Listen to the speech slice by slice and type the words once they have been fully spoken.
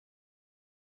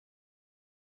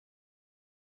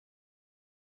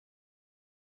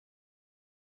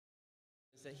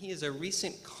That he is a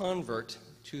recent convert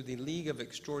to the League of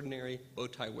Extraordinary Bow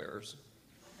Tie Wearers.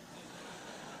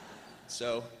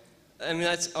 So, I mean,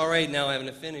 that's already now I have an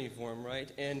affinity for him,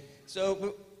 right? And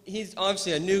so he's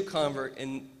obviously a new convert,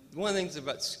 and one of the things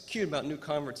that's cute about new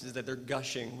converts is that they're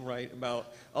gushing, right,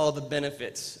 about all the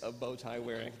benefits of bow tie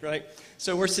wearing, right?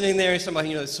 So we're sitting there and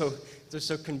somebody, they're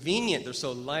so convenient, they're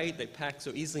so light, they pack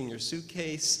so easily in your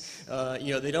suitcase,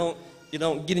 you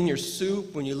don't get in your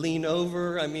soup when you lean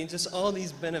over. I mean, just all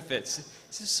these benefits.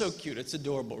 It's just so cute. It's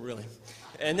adorable, really.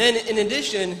 And then, in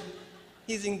addition,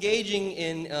 he's engaging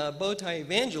in bow tie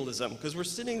evangelism, because we're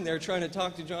sitting there trying to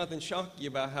talk to Jonathan Shockey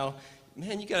about how,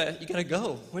 man, you gotta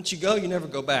go. Once you go, you never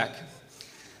go back.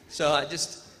 So I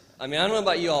don't know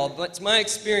about you all, but it's my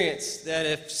experience that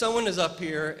if someone is up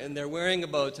here and they're wearing a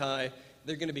bow tie,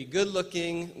 they're going to be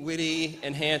good-looking, witty,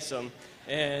 and handsome,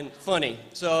 and funny.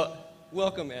 So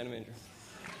welcome, Adam Andrew.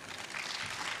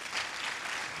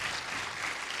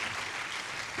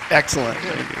 Excellent.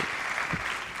 Thank you.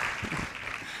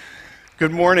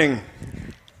 Good morning.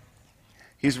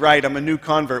 He's right. I'm a new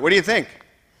convert. What do you think?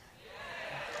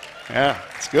 Yeah,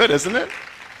 it's good, isn't it?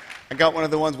 I got one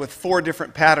of the ones with 4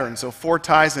 different patterns, so 4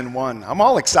 ties in one. I'm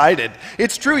all excited.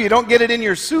 It's true, you don't get it in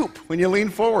your soup when you lean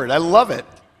forward. I love it.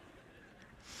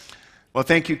 Well,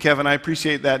 thank you, Kevin. I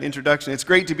appreciate that introduction. It's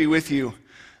great to be with you.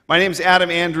 My name is Adam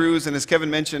Andrews, and as Kevin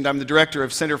mentioned, I'm the director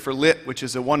of Center for Lit, which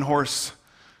is a one-horse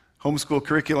homeschool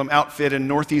curriculum outfit in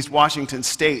Northeast Washington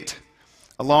State,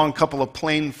 a long couple of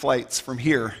plane flights from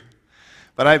here.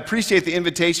 But I appreciate the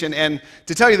invitation, and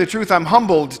to tell you the truth, I'm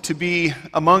humbled to be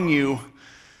among you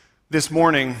this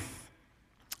morning,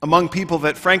 among people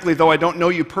that, frankly, though I don't know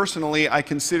you personally, I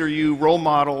consider you role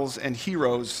models and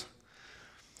heroes.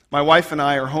 My wife and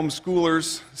I are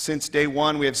homeschoolers since day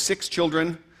one. We have 6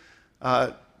 children,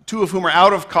 2 of whom are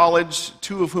out of college,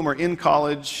 2 of whom are in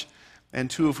college, and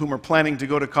 2 of whom are planning to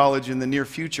go to college in the near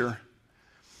future.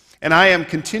 And I am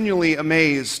continually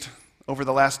amazed over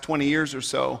the last 20 years or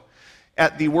so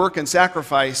at the work and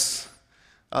sacrifice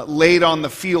laid on the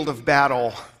field of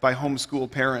battle by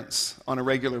homeschool parents on a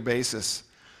regular basis.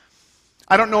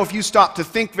 I don't know if you stop to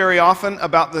think very often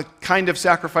about the kind of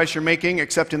sacrifice you're making,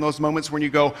 except in those moments when you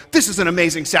go, this is an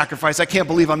amazing sacrifice, I can't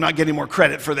believe I'm not getting more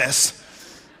credit for this.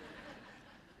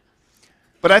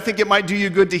 But I think it might do you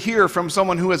good to hear from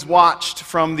someone who has watched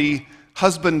from the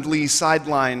husbandly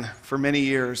sideline for many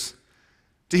years,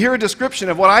 to hear a description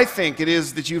of what I think it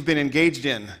is that you've been engaged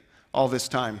in all this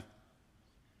time.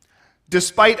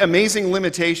 Despite amazing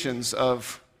limitations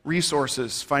of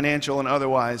resources, financial and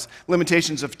otherwise,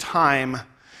 limitations of time,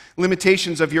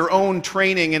 limitations of your own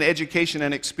training and education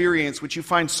and experience, which you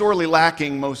find sorely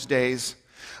lacking most days,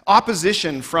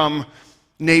 opposition from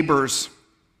neighbors,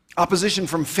 opposition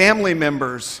from family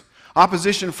members,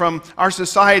 opposition from our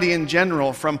society in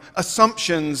general, from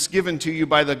assumptions given to you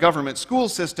by the government school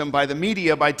system, by the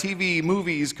media, by TV,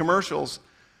 movies, commercials,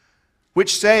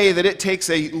 which say that it takes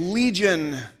a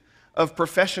legion of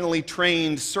professionally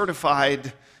trained,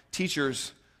 certified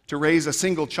teachers to raise a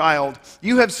single child.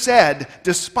 You have said,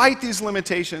 despite these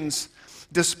limitations,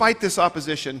 despite this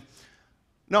opposition,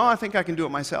 no, I think I can do it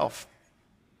myself.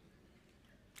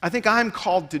 I think I'm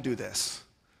called to do this.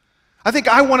 I think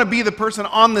I want to be the person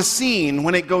on the scene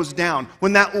when it goes down,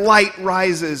 when that light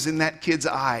rises in that kid's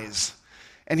eyes,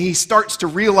 and he starts to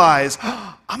realize,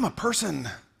 oh, I'm a person.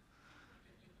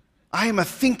 I am a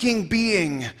thinking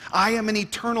being. I am an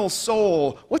eternal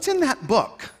soul. What's in that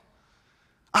book?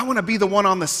 I want to be the one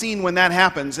on the scene when that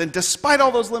happens. And despite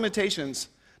all those limitations,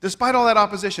 despite all that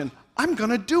opposition, I'm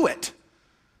going to do it.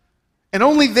 And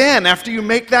only then, after you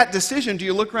make that decision, do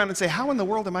you look around and say, how in the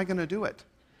world am I going to do it?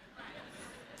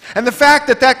 And the fact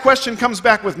that that question comes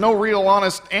back with no real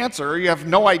honest answer, you have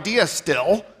no idea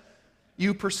still,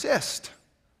 you persist.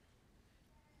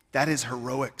 That is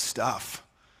heroic stuff.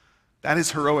 That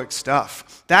is heroic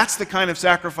stuff. That's the kind of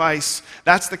sacrifice,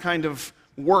 that's the kind of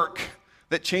work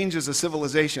that changes a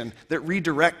civilization, that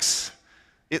redirects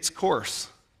its course.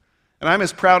 And I'm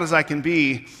as proud as I can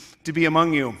be to be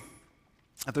among you.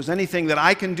 If there's anything that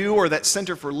I can do or that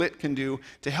Center for Lit can do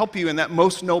to help you in that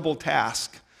most noble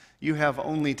task, you have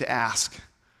only to ask.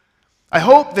 I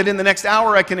hope that in the next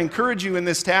hour I can encourage you in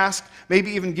this task,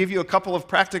 maybe even give you a couple of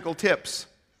practical tips.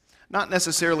 Not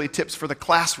necessarily tips for the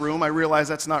classroom. I realize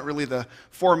that's not really the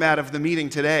format of the meeting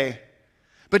today.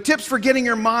 But tips for getting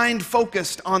your mind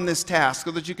focused on this task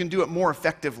so that you can do it more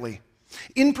effectively.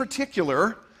 In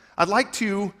particular, I'd like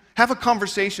to have a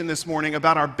conversation this morning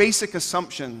about our basic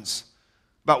assumptions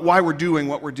about why we're doing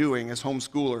what we're doing as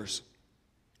homeschoolers.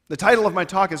 The title of my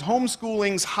talk is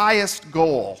Homeschooling's Highest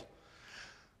Goal.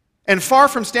 And far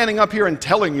from standing up here and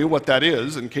telling you what that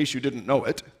is, in case you didn't know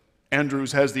it,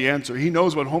 Andrews has the answer. He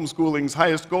knows what homeschooling's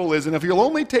highest goal is, and if you'll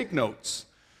only take notes,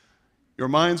 your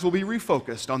minds will be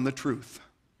refocused on the truth.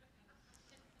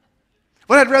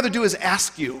 What I'd rather do is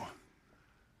ask you,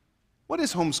 what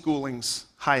is homeschooling's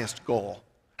highest goal?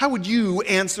 How would you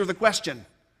answer the question?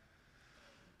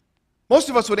 Most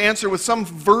of us would answer with some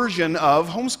version of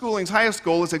homeschooling's highest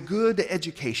goal is a good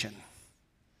education.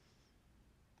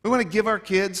 We want to give our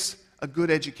kids a good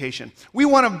education. We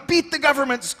want to beat the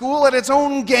government school at its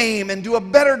own game and do a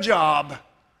better job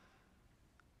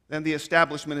than the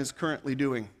establishment is currently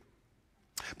doing.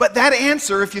 But that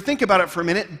answer, if you think about it for a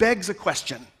minute, begs a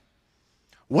question.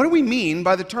 What do we mean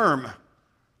by the term?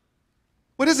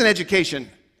 What is an education,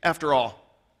 after all?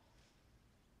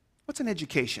 What's an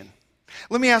education?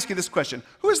 Let me ask you this question.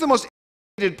 Who is the most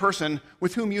educated person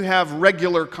with whom you have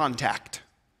regular contact?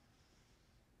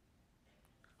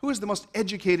 Who is the most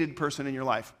educated person in your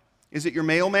life? Is it your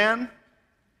mailman?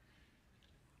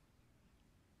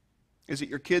 Is it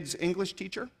your kid's English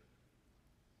teacher?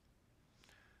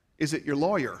 Is it your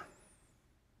lawyer?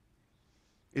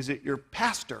 Is it your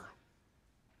pastor?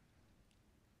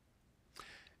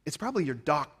 It's probably your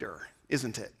doctor,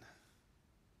 isn't it?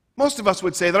 Most of us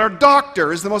would say that our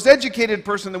doctor is the most educated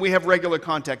person that we have regular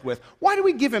contact with. Why do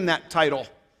we give him that title?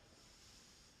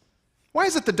 Why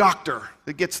is it the doctor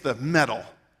that gets the medal?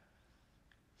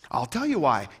 I'll tell you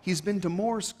why. He's been to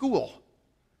more school.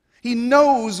 He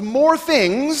knows more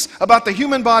things about the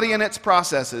human body and its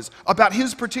processes, about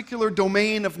his particular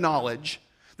domain of knowledge,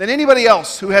 than anybody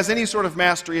else who has any sort of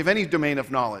mastery of any domain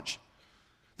of knowledge.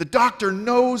 The doctor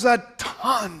knows a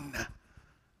ton.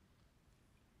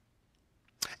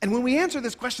 And when we answer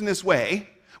this question this way,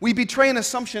 we betray an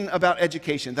assumption about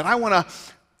education that I want to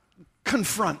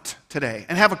confront today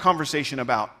and have a conversation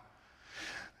about.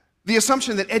 The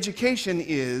assumption that education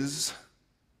is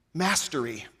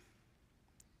mastery.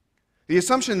 The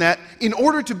assumption that in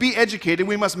order to be educated,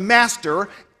 we must master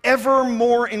ever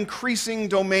more increasing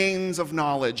domains of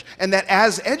knowledge, and that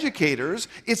as educators,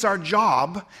 it's our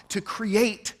job to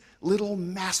create little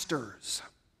masters.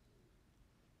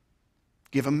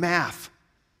 Give them math.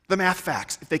 The math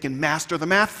facts. If they can master the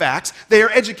math facts, they are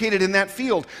educated in that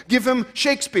field. Give them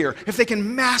Shakespeare. If they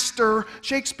can master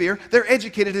Shakespeare, they're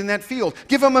educated in that field.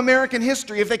 Give them American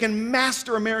history. If they can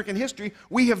master American history,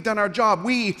 we have done our job.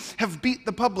 We have beat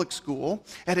the public school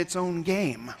at its own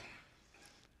game.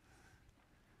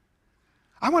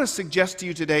 I want to suggest to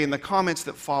you today in the comments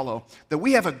that follow that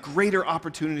we have a greater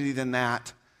opportunity than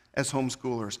that as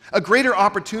homeschoolers. A greater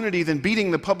opportunity than beating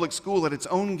the public school at its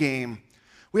own game.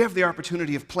 We have the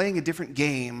opportunity of playing a different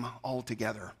game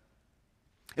altogether.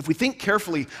 If we think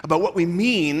carefully about what we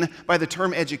mean by the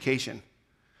term education,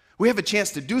 we have a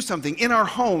chance to do something in our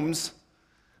homes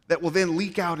that will then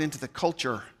leak out into the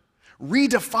culture,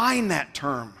 redefine that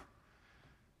term,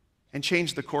 and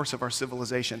change the course of our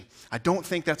civilization. I don't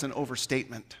think that's an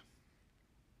overstatement.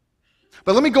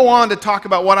 But let me go on to talk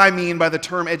about what I mean by the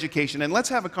term education, and let's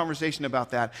have a conversation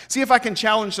about that. See if I can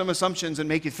challenge some assumptions and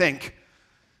make you think.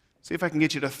 See if I can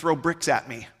get you to throw bricks at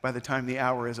me by the time the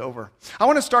hour is over. I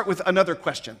want to start with another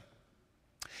question.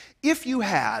 If you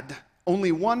had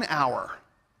only 1 hour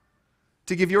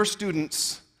to give your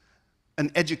students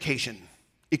an education,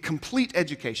 a complete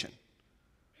education,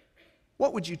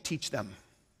 what would you teach them?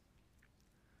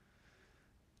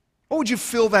 What would you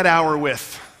fill that hour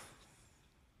with?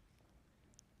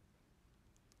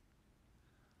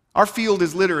 Our field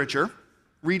is literature,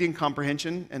 reading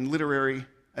comprehension, and literary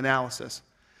analysis.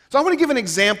 So I want to give an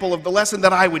example of the lesson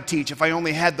that I would teach if I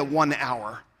only had the 1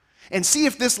 hour, and see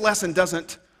if this lesson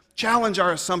doesn't challenge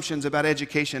our assumptions about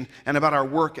education and about our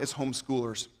work as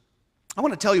homeschoolers. I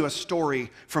want to tell you a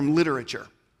story from literature.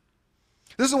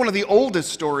 This is one of the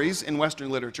oldest stories in Western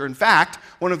literature. In fact,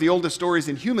 one of the oldest stories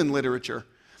in human literature.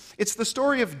 It's the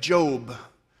story of Job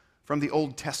from the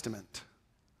Old Testament,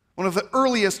 one of the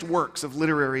earliest works of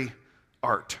literary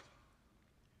art.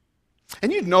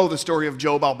 And you'd know the story of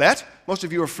Job, I'll bet. Most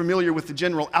of you are familiar with the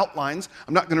general outlines.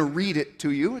 I'm not going to read it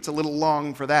to you. It's a little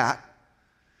long for that.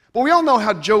 But we all know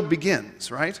how Job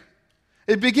begins, right?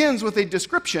 It begins with a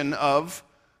description of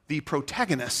the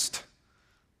protagonist.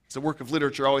 It's a work of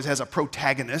literature always has a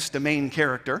protagonist, a main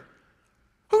character.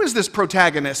 Who is this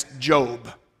protagonist, Job?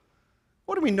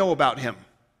 What do we know about him?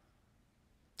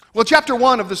 Well, chapter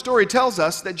 1 of the story tells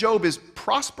us that Job is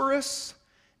prosperous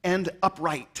and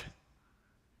upright.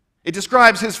 It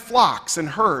describes his flocks and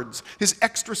herds, his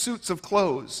extra suits of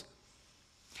clothes,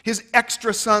 his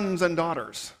extra sons and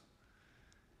daughters,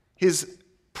 his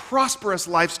prosperous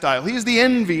lifestyle. He is the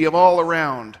envy of all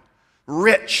around,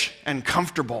 rich and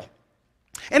comfortable.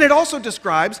 And it also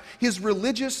describes his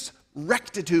religious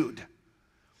rectitude.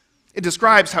 It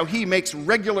describes how he makes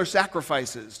regular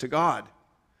sacrifices to God.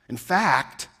 In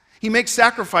fact, he makes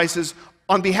sacrifices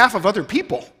on behalf of other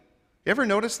people. You ever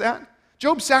notice that?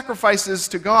 Job sacrifices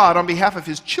to God on behalf of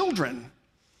his children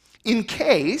in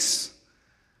case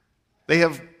they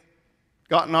have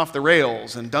gotten off the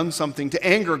rails and done something to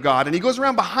anger God. And he goes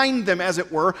around behind them, as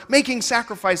it were, making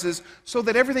sacrifices so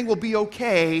that everything will be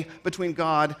okay between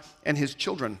God and his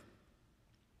children.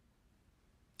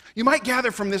 You might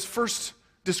gather from this first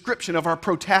description of our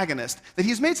protagonist that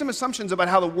he's made some assumptions about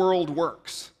how the world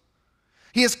works.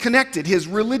 He has connected his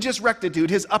religious rectitude,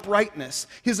 his uprightness,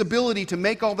 his ability to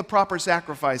make all the proper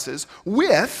sacrifices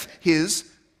with his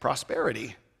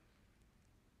prosperity.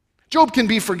 Job can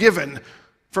be forgiven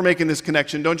for making this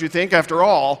connection, don't you think? After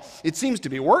all, it seems to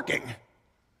be working.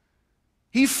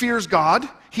 He fears God,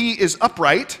 he is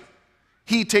upright,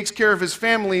 he takes care of his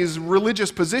family's religious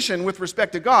position with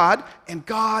respect to God, and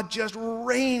God just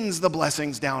rains the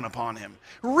blessings down upon him.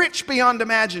 Rich beyond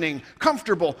imagining,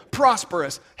 comfortable,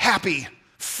 prosperous, happy,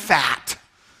 fat.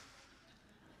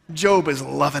 Job is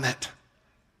loving it.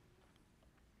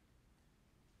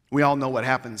 We all know what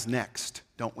happens next,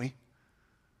 don't we?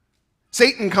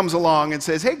 Satan comes along and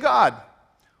says, "Hey, God,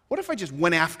 what if I just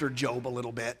went after Job a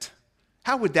little bit?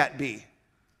 How would that be?"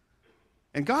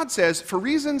 And God says, for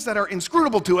reasons that are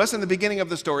inscrutable to us in the beginning of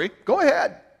the story, go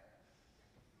ahead.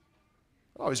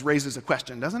 It always raises a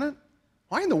question, doesn't it?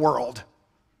 Why in the world?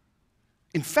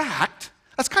 In fact,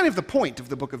 that's kind of the point of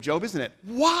the book of Job, isn't it?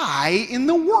 Why in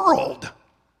the world?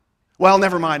 Well,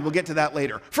 never mind. We'll get to that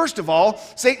later. First of all,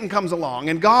 Satan comes along,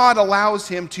 and God allows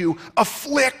him to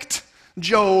afflict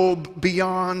Job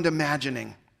beyond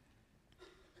imagining.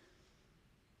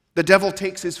 The devil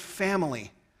takes his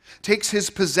family, takes his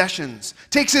possessions,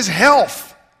 takes his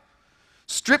health,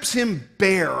 strips him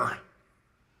bare,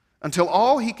 until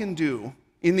all he can do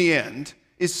in the end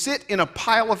is sit in a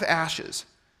pile of ashes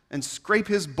and scrape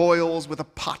his boils with a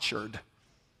potsherd.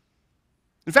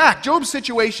 In fact, Job's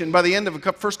situation by the end of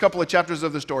the first couple of chapters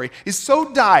of the story is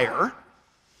so dire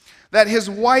that his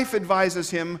wife advises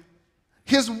him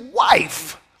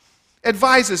to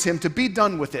be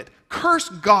done with it. Curse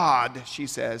God, she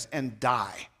says, and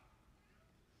die.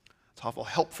 It's awful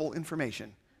helpful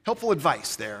information, helpful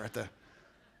advice there at the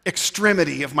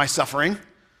extremity of my suffering.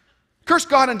 Curse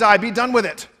God and die, be done with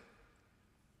it.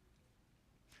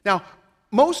 Now,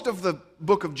 most of the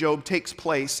book of Job takes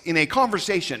place in a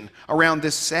conversation around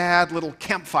this sad little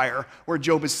campfire where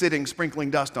Job is sitting sprinkling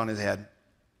dust on his head.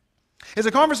 It's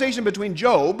a conversation between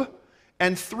Job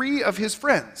and three of his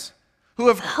friends who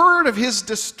have heard of his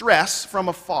distress from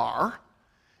afar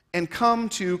and come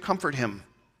to comfort him.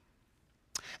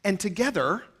 And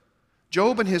together,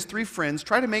 Job and his three friends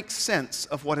try to make sense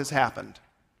of what has happened.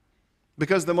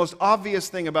 Because the most obvious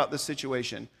thing about this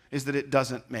situation is that it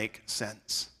doesn't make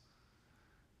sense.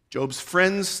 Job's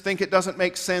friends think it doesn't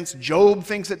make sense. Job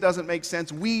thinks it doesn't make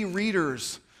sense. We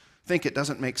readers think it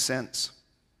doesn't make sense.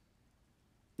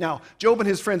 Now, Job and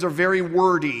his friends are very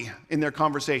wordy in their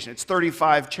conversation. It's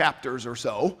 35 chapters or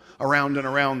so, around and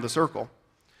around the circle.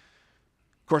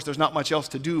 Of course, there's not much else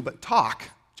to do but talk.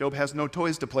 Job has no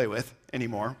toys to play with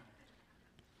anymore.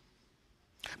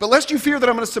 But lest you fear that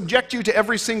I'm going to subject you to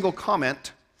every single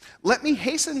comment, let me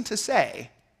hasten to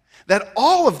say that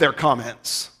all of their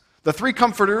comments, the three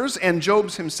comforters and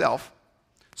Job's himself,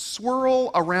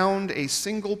 swirl around a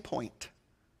single point.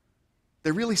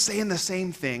 They're really saying the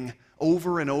same thing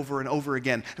over and over and over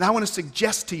again. And I want to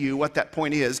suggest to you what that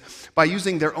point is by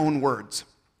using their own words.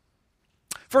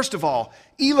 First of all,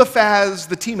 Eliphaz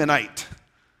the Temanite,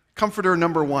 comforter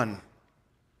number 1.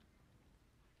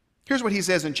 Here's what he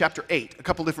says in chapter 8, a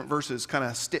couple different verses kind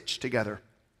of stitched together.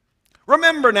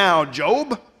 Remember now,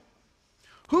 Job,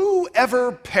 who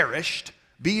ever perished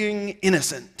being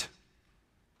innocent?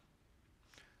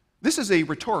 This is a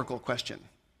rhetorical question,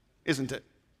 isn't it?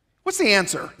 What's the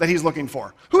answer that he's looking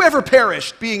for? Who ever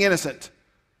perished being innocent?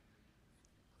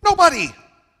 Nobody.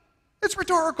 It's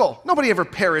rhetorical. Nobody ever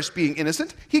perished being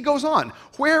innocent. He goes on.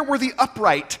 Where were the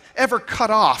upright ever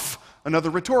cut off? Another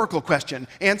rhetorical question.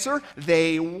 Answer,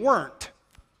 they weren't.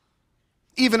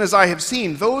 Even as I have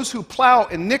seen, those who plow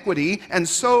iniquity and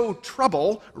sow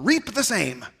trouble reap the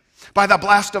same. By the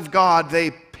blast of God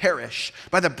they perish.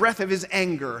 By the breath of his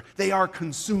anger they are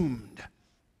consumed.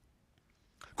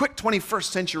 Quick 21st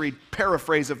century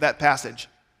paraphrase of that passage.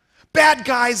 Bad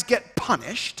guys get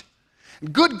punished.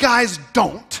 Good guys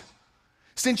don't.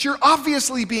 Since you're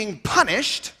obviously being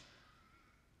punished,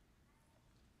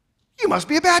 you must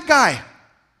be a bad guy.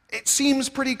 It seems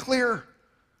pretty clear.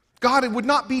 God would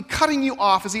not be cutting you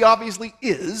off, as he obviously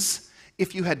is,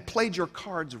 if you had played your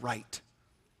cards right.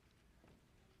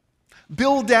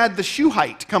 Bildad the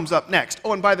Shuhite comes up next.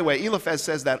 Oh, and by the way, Eliphaz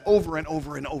says that over and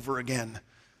over and over again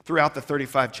throughout the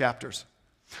 35 chapters.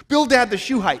 Bildad the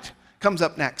Shuhite comes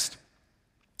up next.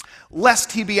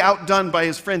 Lest he be outdone by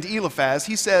his friend Eliphaz,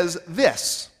 he says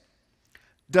this: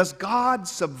 does God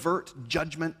subvert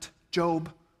judgment,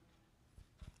 Job?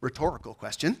 Rhetorical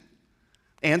question.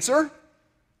 Answer: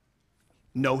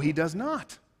 no, he does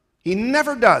not. He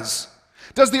never does.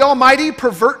 Does the Almighty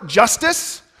pervert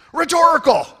justice?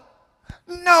 Rhetorical.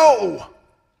 No.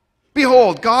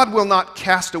 Behold, God will not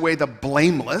cast away the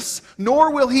blameless,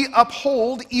 nor will he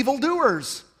uphold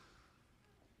evildoers.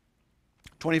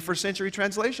 21st century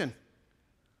translation.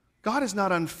 God is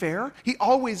not unfair. He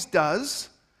always does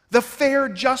the fair,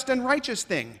 just, and righteous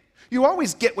thing. You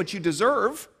always get what you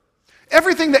deserve.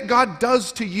 Everything that God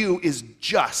does to you is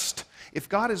just. If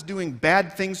God is doing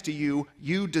bad things to you,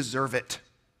 you deserve it.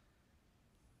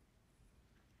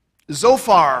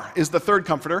 Zophar is the third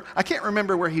comforter. I can't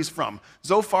remember where he's from.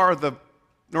 Zophar the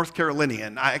North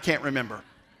Carolinian. I can't remember.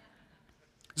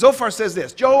 Zophar says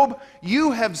this: Job,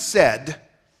 you have said,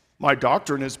 my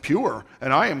doctrine is pure,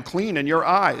 and I am clean in your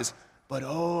eyes. But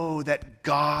oh, that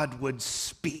God would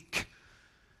speak.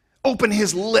 Open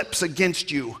his lips against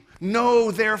you.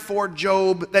 Know, therefore,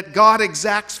 Job, that God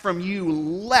exacts from you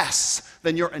less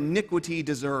than your iniquity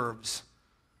deserves.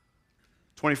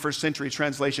 21st century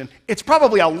translation. It's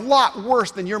probably a lot worse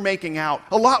than you're making out,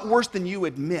 a lot worse than you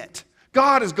admit.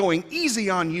 God is going easy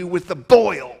on you with the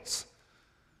boils.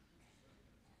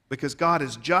 Because God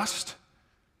is just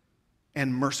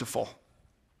and merciful.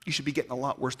 You should be getting a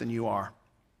lot worse than you are.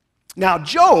 Now,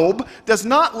 Job does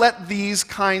not let these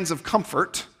kinds of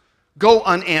comfort go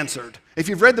unanswered. If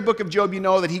you've read the book of Job, you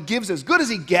know that he gives as good as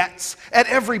he gets at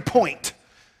every point.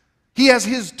 He has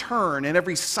his turn in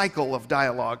every cycle of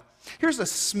dialogue. Here's a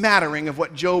smattering of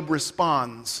what Job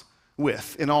responds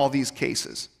with in all these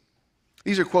cases.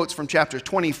 These are quotes from chapters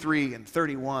 23 and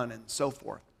 31 and so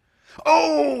forth.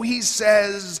 Oh, he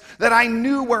says, that I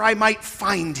knew where I might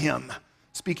find him,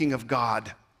 speaking of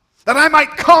God, that I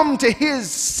might come to his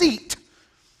seat.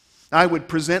 I would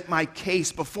present my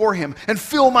case before him and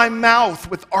fill my mouth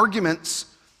with arguments.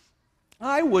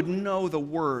 I would know the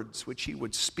words which he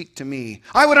would speak to me.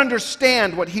 I would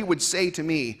understand what he would say to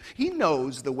me. He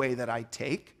knows the way that I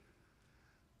take.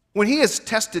 When he has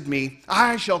tested me,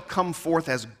 I shall come forth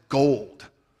as gold.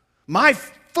 My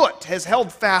foot has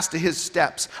held fast to his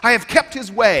steps. I have kept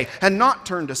his way and not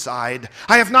turned aside.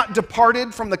 I have not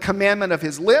departed from the commandment of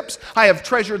his lips. I have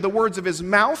treasured the words of his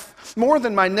mouth more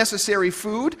than my necessary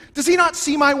food. Does he not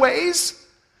see my ways?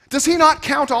 Does he not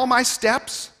count all my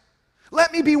steps?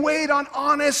 Let me be weighed on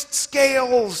honest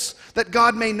scales, that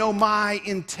God may know my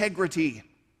integrity.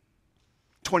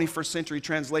 21st century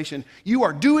translation. You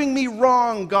are doing me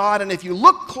wrong, God, and if you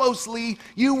look closely,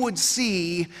 you would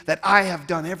see that I have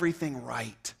done everything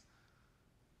right.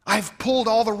 I've pulled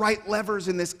all the right levers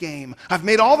in this game. I've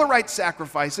made all the right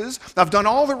sacrifices. I've done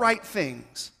all the right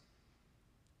things.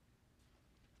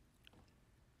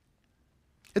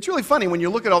 It's really funny when you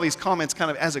look at all these comments kind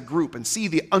of as a group and see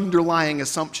the underlying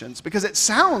assumptions, because it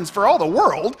sounds, for all the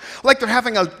world, like they're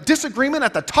having a disagreement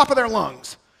at the top of their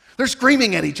lungs. They're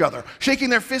screaming at each other, shaking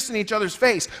their fists in each other's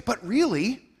face. But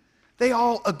really, they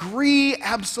all agree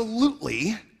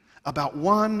absolutely about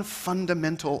one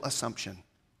fundamental assumption,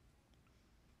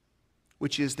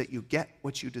 which is that you get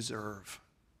what you deserve,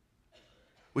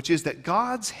 which is that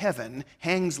God's heaven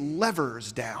hangs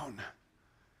levers down.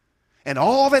 And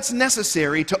all that's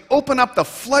necessary to open up the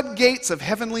floodgates of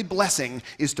heavenly blessing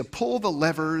is to pull the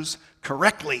levers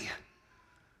correctly.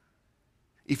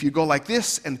 If you go like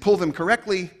this and pull them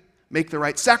correctly, make the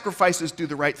right sacrifices, do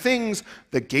the right things,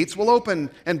 the gates will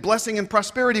open and blessing and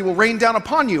prosperity will rain down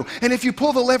upon you. And if you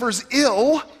pull the levers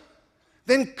ill,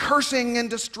 then cursing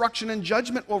and destruction and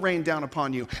judgment will rain down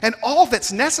upon you. And all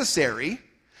that's necessary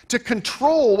to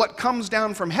control what comes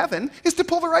down from heaven is to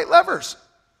pull the right levers.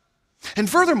 And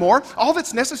furthermore, all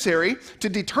that's necessary to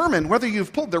determine whether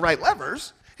you've pulled the right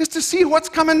levers is to see what's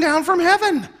coming down from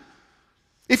heaven.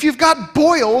 If you've got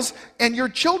boils and your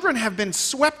children have been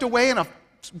swept away in a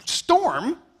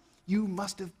storm, you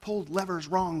must have pulled levers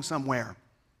wrong somewhere.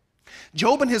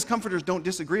 Job and his comforters don't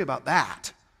disagree about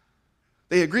that.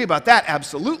 They agree about that,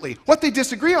 absolutely. What they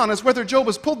disagree on is whether Job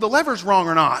has pulled the levers wrong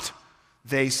or not.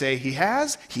 They say he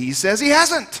has. He says he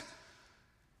hasn't.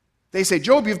 They say,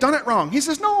 Job, you've done it wrong. He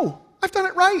says, no, I've done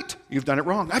it right. You've done it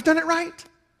wrong. I've done it right.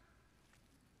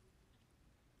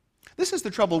 This is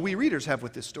the trouble we readers have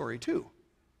with this story, too.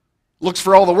 Looks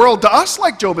for all the world to us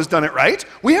like Job has done it right.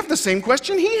 We have the same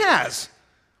question he has.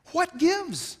 What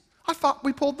gives? I thought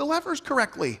we pulled the levers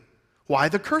correctly. Why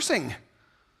the cursing?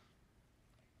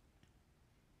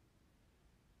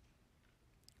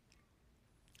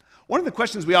 One of the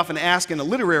questions we often ask in a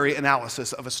literary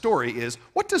analysis of a story is,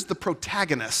 what does the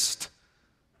protagonist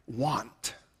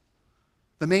want?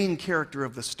 The main character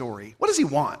of the story. What does he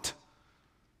want?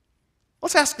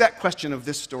 Let's ask that question of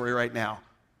this story right now.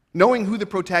 Knowing who the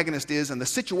protagonist is and the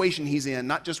situation he's in,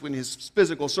 not just in his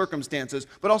physical circumstances,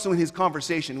 but also in his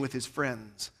conversation with his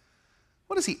friends.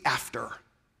 What is he after?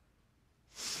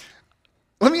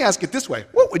 Let me ask it this way.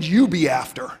 What would you be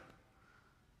after?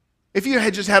 If you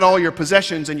had just had all your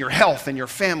possessions and your health and your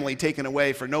family taken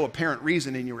away for no apparent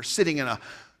reason and you were sitting in a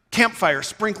campfire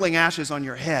sprinkling ashes on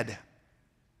your head.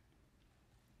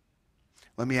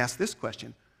 Let me ask this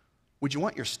question. Would you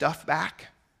want your stuff back?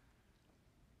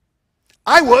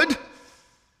 I would.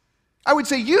 I would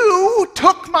say, you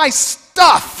took my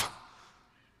stuff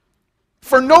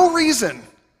for no reason.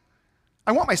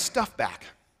 I want my stuff back.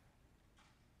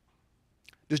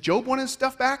 Does Job want his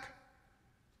stuff back?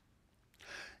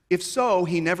 If so,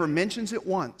 he never mentions it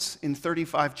once in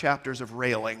 35 chapters of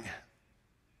railing.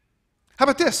 How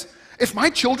about this? If my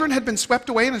children had been swept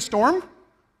away in a storm,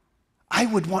 I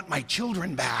would want my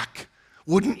children back.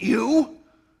 Wouldn't you?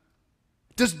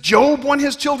 Does Job want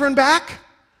his children back?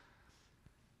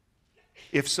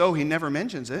 If so, he never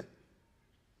mentions it.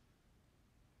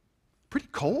 Pretty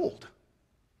cold.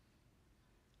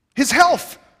 His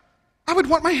health. I would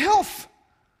want my health.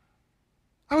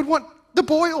 I would want the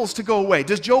boils to go away.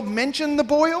 Does Job mention the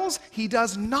boils? He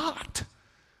does not.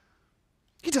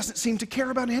 He doesn't seem to care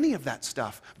about any of that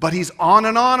stuff. But he's on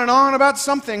and on and on about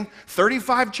something.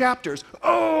 35 chapters.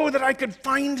 Oh, that I could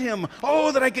find him.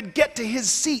 Oh, that I could get to his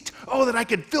seat. Oh, that I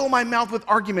could fill my mouth with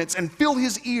arguments and fill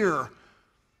his ear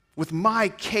with my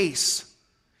case.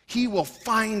 He will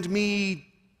find me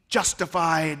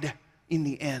justified in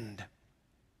the end.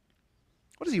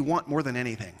 What does he want more than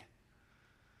anything?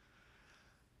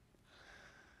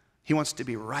 He wants to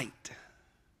be right.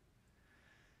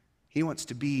 He wants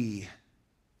to be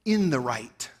in the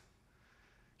right.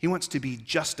 He wants to be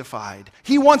justified.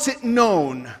 He wants it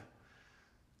known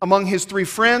among his 3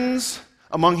 friends,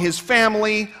 among his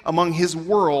family, among his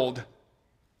world,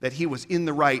 that he was in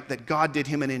the right, that God did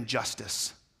him an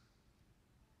injustice.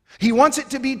 He wants it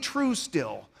to be true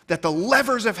still, that the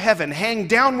levers of heaven hang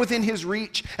down within his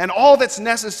reach, and all that's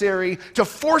necessary to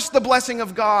force the blessing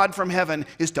of God from heaven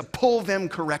is to pull them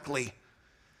correctly.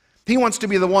 He wants to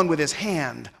be the one with his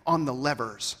hand on the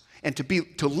levers, and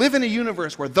to live in a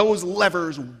universe where those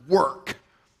levers work.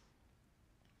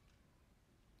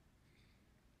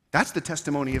 That's the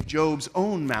testimony of Job's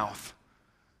own mouth.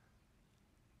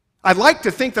 I'd like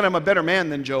to think that I'm a better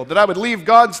man than Job, that I would leave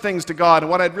God's things to God,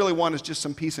 and what I'd really want is just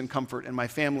some peace and comfort and my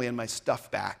family and my stuff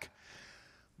back.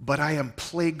 But I am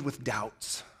plagued with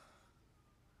doubts.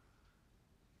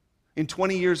 In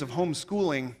 20 years of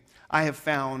homeschooling, I have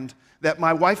found that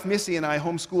my wife Missy and I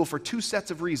homeschool for 2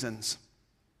 sets of reasons.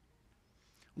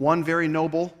 One very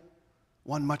noble,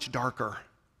 one much darker.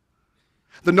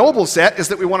 The noble set is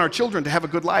that we want our children to have a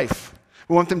good life.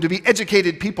 We want them to be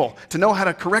educated people, to know how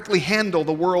to correctly handle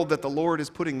the world that the Lord is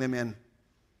putting them in.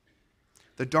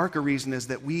 The darker reason is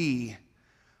that we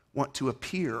want to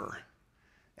appear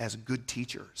as good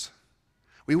teachers.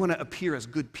 We want to appear as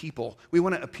good people. We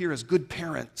want to appear as good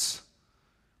parents.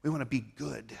 We want to be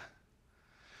good.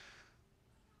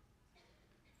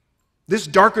 This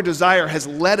darker desire has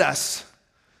led us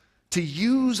to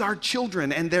use our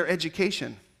children and their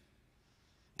education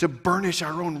to burnish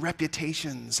our own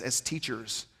reputations as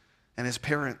teachers and as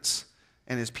parents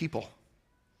and as people.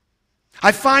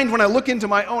 I find when I look into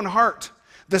my own heart,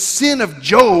 the sin of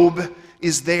Job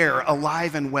is there,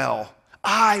 alive and well.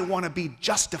 I want to be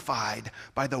justified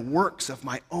by the works of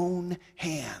my own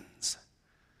hands,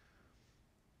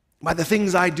 by the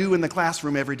things I do in the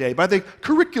classroom every day, by the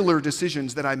curricular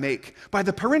decisions that I make, by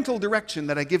the parental direction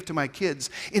that I give to my kids.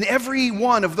 In every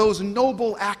one of those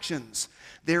noble actions,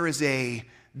 there is a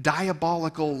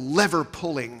diabolical lever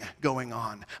pulling going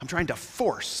on. I'm trying to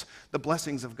force the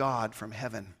blessings of God from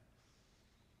heaven.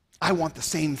 I want the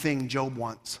same thing Job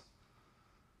wants.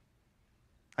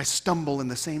 I stumble in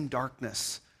the same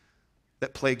darkness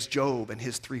that plagues Job and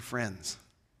his 3 friends.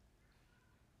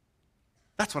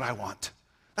 That's what I want.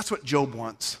 That's what Job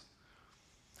wants.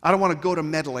 I don't want to go to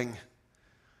meddling.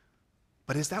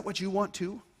 But is that what you want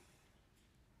too?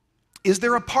 Is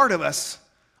there a part of us,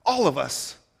 all of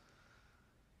us,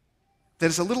 that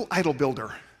is a little idol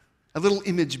builder, a little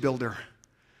image builder,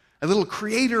 a little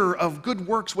creator of good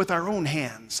works with our own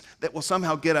hands that will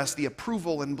somehow get us the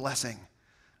approval and blessing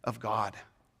of God?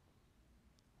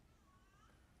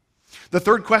 The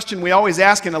third question we always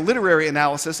ask in a literary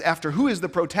analysis after who is the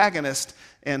protagonist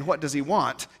and what does he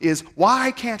want is,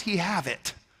 why can't he have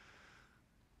it?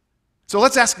 So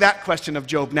let's ask that question of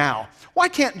Job now. Why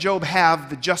can't Job have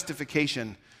the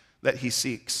justification that he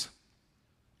seeks?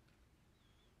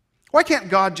 Why can't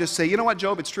God just say, you know what,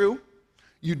 Job, it's true.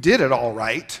 You did it all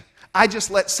right. I just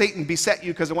let Satan beset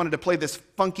you because I wanted to play this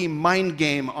funky mind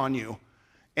game on you.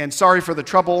 And sorry for the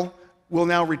trouble. We'll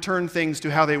now return things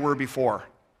to how they were before.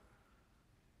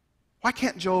 Why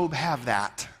can't Job have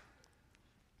that?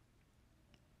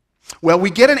 Well, we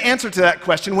get an answer to that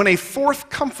question when a fourth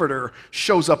comforter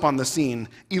shows up on the scene,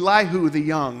 Elihu the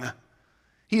young.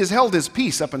 He has held his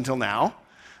peace up until now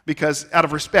because out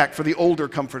of respect for the older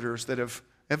comforters that have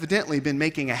evidently been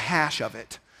making a hash of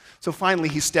it. So finally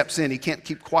he steps in. He can't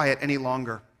keep quiet any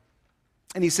longer.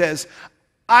 And he says,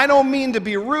 I don't mean to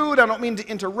be rude. I don't mean to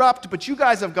interrupt, but you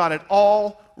guys have got it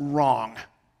all wrong.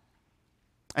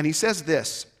 And he says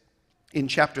this in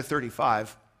chapter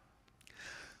 35.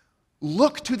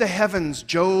 Look to the heavens,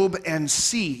 Job, and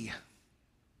see.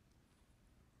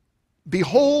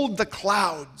 Behold the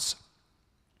clouds.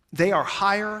 They are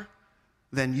higher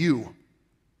than you.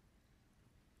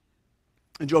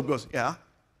 And Job goes, yeah,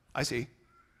 I see.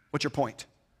 What's your point?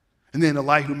 And then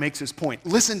Elihu makes his point.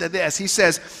 Listen to this. He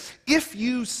says, if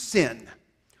you sin,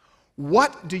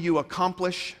 what do you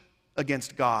accomplish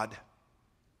against God?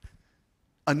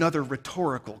 Another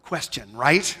rhetorical question,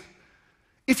 right?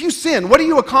 If you sin, what do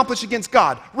you accomplish against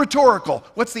God? Rhetorical.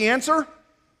 What's the answer?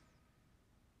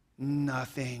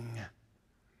 Nothing.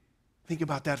 Think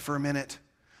about that for a minute.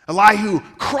 Elihu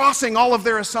crossing all of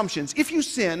their assumptions. If you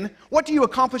sin, what do you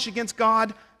accomplish against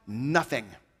God? Nothing.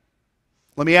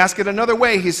 Let me ask it another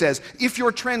way, he says. If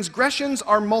your transgressions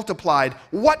are multiplied,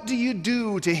 what do you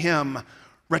do to him?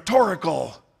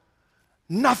 Rhetorical.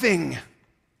 Nothing.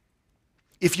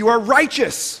 If you are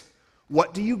righteous,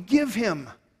 what do you give him?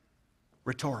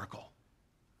 Rhetorical.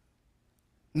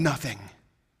 Nothing.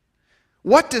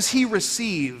 What does he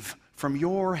receive from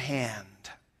your hand?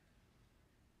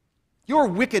 Your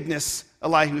wickedness,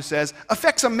 Elihu says,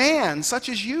 affects a man such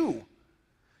as you.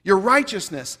 Your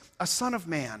righteousness, a son of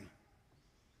man.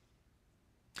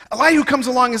 Elihu comes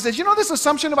along and says, you know this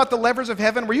assumption about the levers of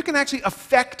heaven where you can actually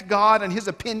affect God and his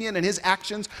opinion and his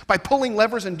actions by pulling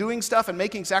levers and doing stuff and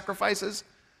making sacrifices?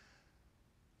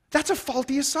 That's a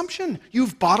faulty assumption.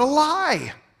 You've bought a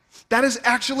lie. That is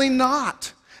actually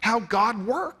not how God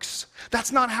works.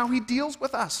 That's not how he deals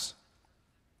with us.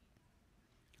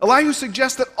 Elihu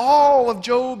suggests that all of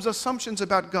Job's assumptions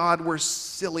about God were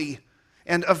silly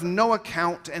and of no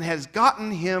account and has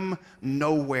gotten him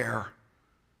nowhere.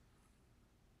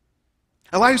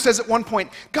 Elihu says at one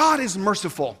point, God is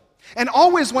merciful and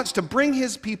always wants to bring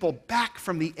his people back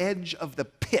from the edge of the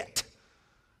pit.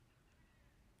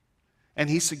 And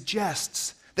he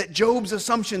suggests that Job's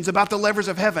assumptions about the levers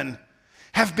of heaven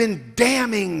have been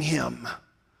damning him.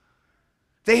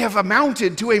 They have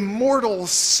amounted to a mortal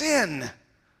sin.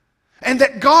 And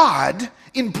that God,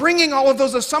 in bringing all of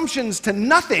those assumptions to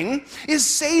nothing, is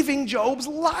saving Job's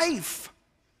life.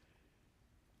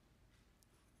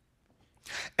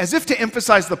 As if to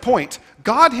emphasize the point,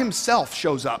 God himself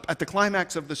shows up at the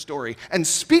climax of the story and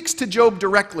speaks to Job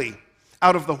directly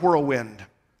out of the whirlwind.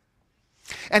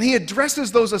 And he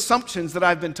addresses those assumptions that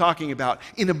I've been talking about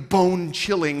in a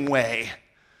bone-chilling way.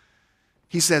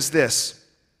 He says this,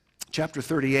 chapter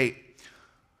 38,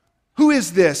 who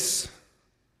is this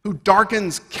who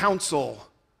darkens counsel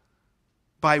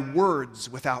by words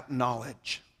without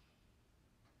knowledge?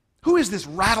 Who is this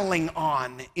rattling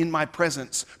on in my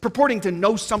presence, purporting to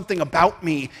know something about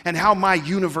me and how my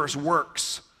universe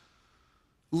works?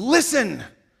 Listen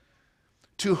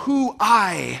to who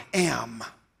I am.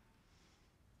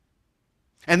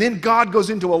 And then God goes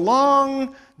into a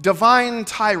long divine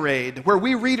tirade where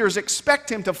we readers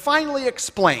expect him to finally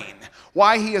explain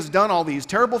why he has done all these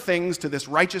terrible things to this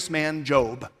righteous man,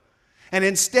 Job. And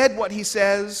instead what he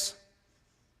says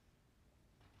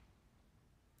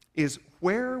is,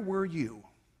 where were you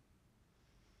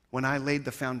when I laid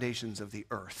the foundations of the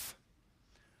earth?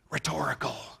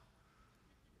 Rhetorical.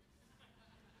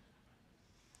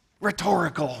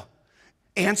 Rhetorical.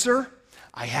 Answer,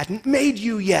 I hadn't made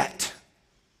you yet.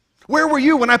 Where were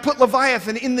you when I put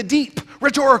Leviathan in the deep?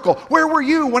 Rhetorical. Where were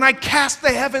you when I cast the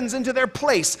heavens into their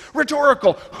place?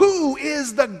 Rhetorical. Who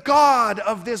is the God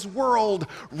of this world?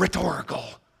 Rhetorical.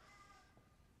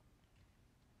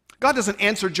 God doesn't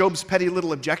answer Job's petty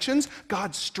little objections.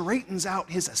 God straightens out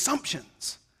his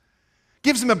assumptions.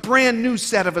 Gives him a brand new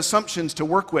set of assumptions to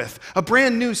work with. A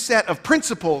brand new set of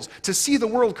principles to see the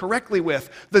world correctly with.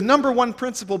 The number one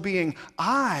principle being,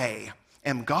 I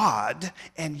am God,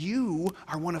 and you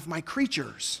are one of my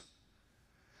creatures.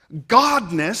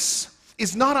 Godness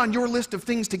is not on your list of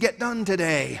things to get done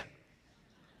today.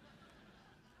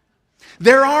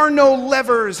 There are no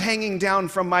levers hanging down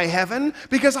from my heaven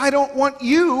because I don't want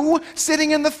you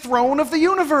sitting in the throne of the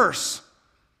universe.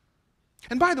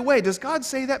 And by the way, does God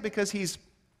say that because he's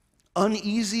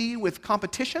uneasy with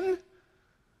competition?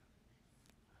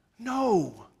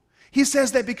 No. He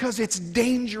says that because it's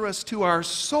dangerous to our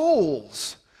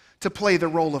souls to play the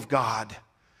role of God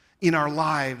in our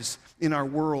lives, in our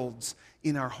worlds,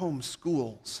 in our home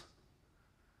schools.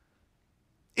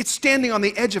 It's standing on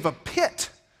the edge of a pit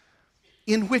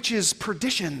in which is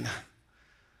perdition.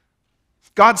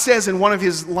 God says in one of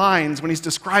his lines when he's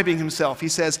describing himself, he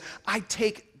says, I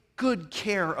take good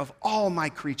care of all my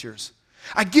creatures.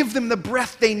 I give them the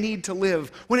breath they need to live.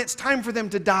 When it's time for them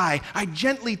to die, I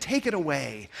gently take it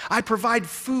away. I provide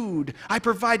food. I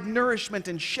provide nourishment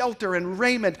and shelter and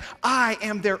raiment. I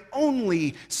am their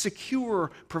only secure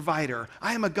provider.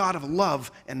 I am a God of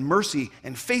love and mercy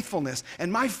and faithfulness.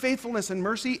 And my faithfulness and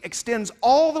mercy extends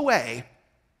all the way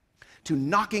to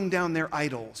knocking down their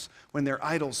idols when their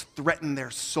idols threaten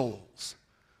their souls.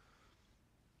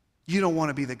 You don't want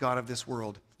to be the God of this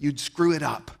world. You'd screw it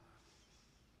up.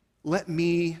 Let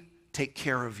me take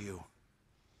care of you.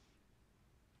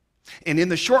 And in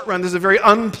the short run, this is a very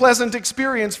unpleasant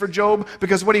experience for Job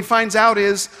because what he finds out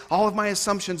is all of my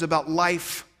assumptions about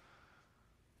life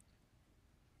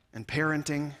and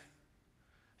parenting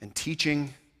and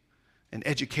teaching and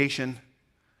education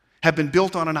have been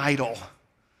built on an idol.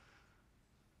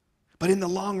 But in the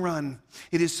long run,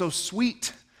 it is so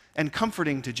sweet and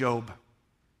comforting to Job.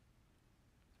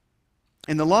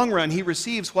 In the long run, he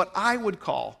receives what I would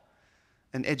call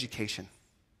an education.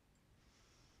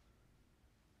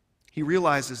 He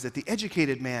realizes that the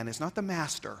educated man is not the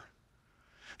master,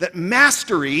 that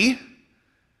mastery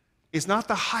is not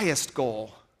the highest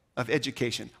goal of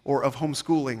education or of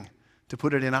homeschooling, to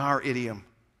put it in our idiom.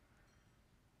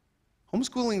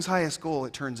 Homeschooling's highest goal,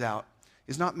 it turns out,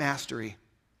 is not mastery.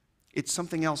 It's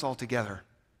something else altogether.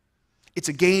 It's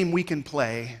a game we can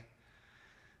play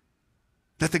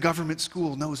that the government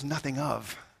school knows nothing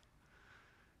of.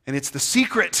 And it's the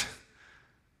secret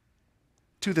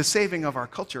to the saving of our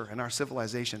culture and our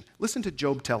civilization. Listen to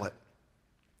Job tell it.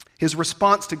 His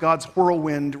response to God's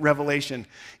whirlwind revelation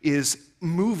is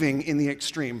moving in the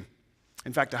extreme.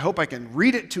 In fact, I hope I can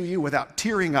read it to you without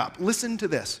tearing up. Listen to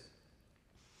this.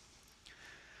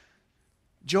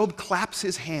 Job claps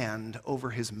his hand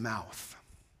over his mouth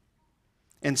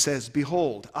and says,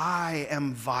 Behold, I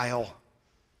am vile.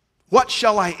 What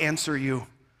shall I answer you?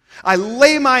 I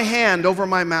lay my hand over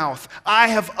my mouth. I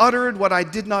have uttered what I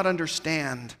did not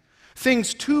understand,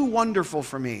 things too wonderful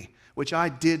for me, which I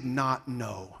did not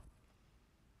know.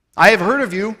 I have heard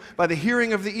of you by the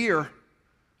hearing of the ear,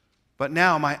 but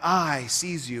now my eye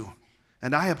sees you,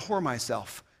 and I abhor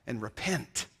myself and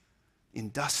repent in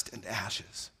dust and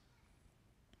ashes.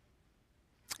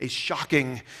 A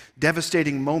shocking,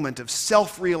 devastating moment of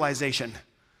self-realization.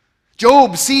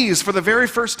 Job sees for the very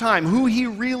first time who he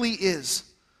really is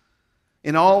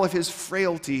in all of his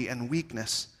frailty and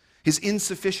weakness, his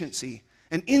insufficiency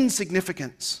and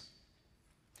insignificance.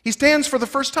 He stands for the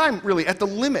first time, really, at the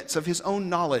limits of his own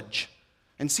knowledge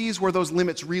and sees where those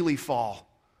limits really fall.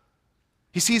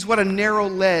 He sees what a narrow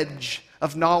ledge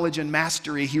of knowledge and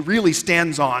mastery he really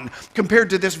stands on compared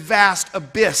to this vast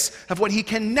abyss of what he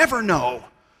can never know.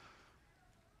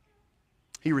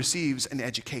 He receives an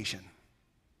education.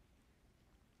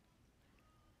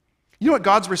 You know what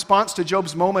God's response to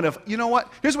Job's moment of, you know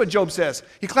what? Here's what Job says.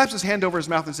 He claps his hand over his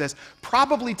mouth and says,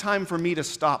 probably time for me to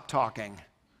stop talking.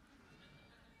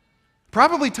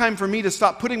 Probably time for me to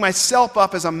stop putting myself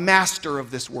up as a master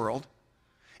of this world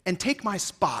and take my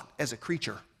spot as a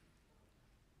creature.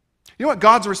 You know what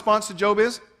God's response to Job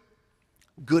is?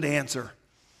 Good answer.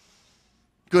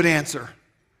 Good answer.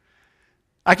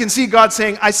 I can see God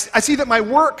saying, I see that my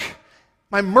work,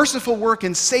 my merciful work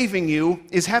in saving you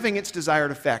is having its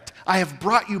desired effect. I have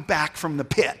brought you back from the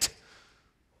pit.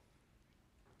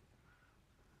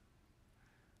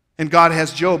 And God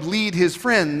has Job lead his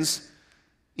friends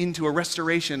into a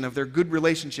restoration of their good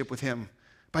relationship with him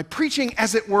by preaching,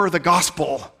 as it were, the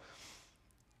gospel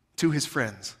to his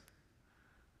friends.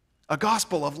 A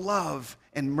gospel of love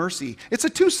and mercy. It's a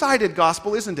two-sided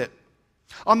gospel, isn't it?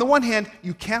 On the one hand,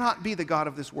 you cannot be the God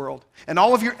of this world. And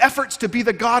all of your efforts to be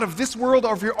the God of this world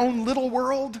or of your own little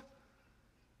world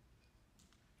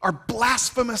are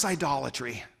blasphemous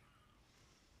idolatry.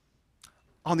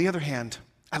 On the other hand,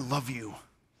 I love you.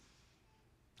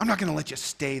 I'm not going to let you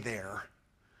stay there.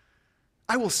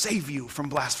 I will save you from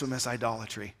blasphemous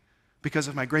idolatry because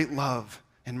of my great love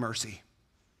and mercy.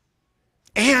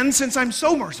 And since I'm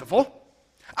so merciful,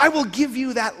 I will give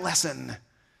you that lesson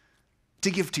to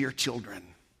give to your children.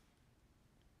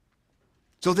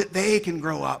 so that they can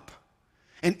grow up.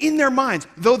 And in their minds,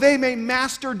 though they may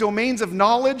master domains of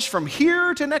knowledge from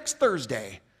here to next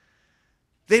Thursday,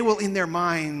 they will in their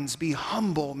minds be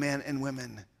humble men and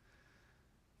women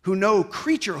who know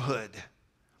creaturehood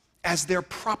as their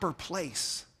proper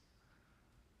place,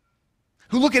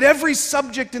 who look at every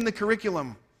subject in the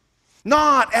curriculum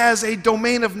not as a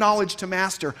domain of knowledge to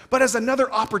master, but as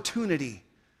another opportunity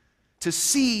to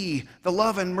see the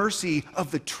love and mercy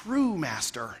of the true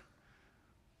master.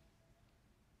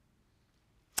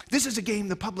 This is a game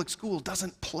the public school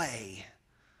doesn't play.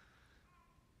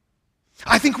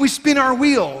 I think we spin our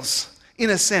wheels,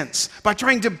 in a sense, by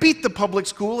trying to beat the public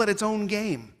school at its own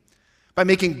game, by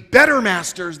making better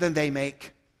masters than they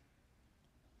make.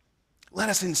 Let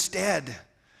us instead,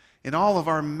 in all of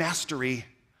our mastery,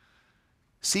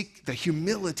 seek the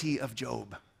humility of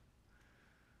Job.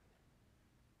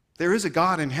 There is a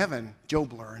God in heaven,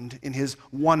 Job learned in his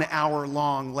 1 hour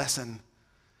long lesson,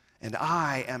 and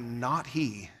I am not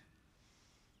he.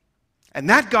 And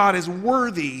that God is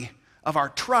worthy of our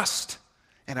trust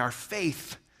and our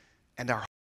faith and our hope.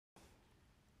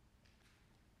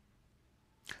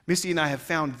 Missy and I have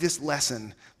found this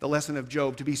lesson, the lesson of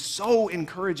Job, to be so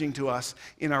encouraging to us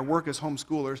in our work as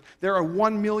homeschoolers. There are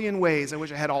 1 million ways, I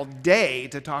wish I had all day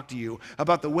to talk to you,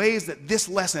 about the ways that this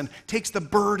lesson takes the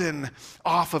burden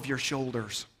off of your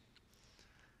shoulders,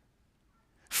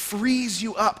 frees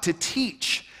you up to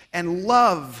teach and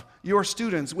love your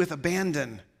students with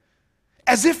abandon,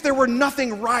 as if there were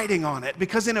nothing riding on it,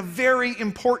 because in a very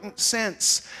important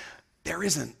sense, there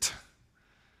isn't.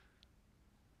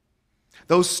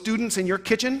 Those students in your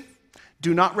kitchen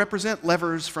do not represent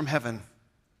levers from heaven.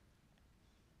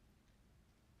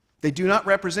 They do not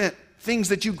represent things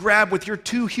that you grab with your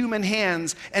 2 human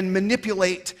hands and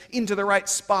manipulate into the right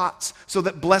spots so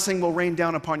that blessing will rain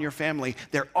down upon your family.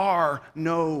 There are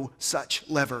no such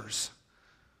levers.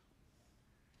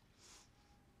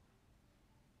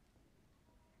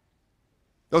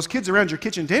 Those kids around your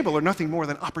kitchen table are nothing more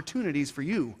than opportunities for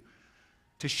you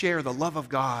to share the love of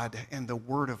God and the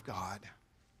Word of God.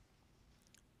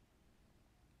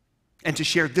 And to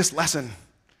share this lesson.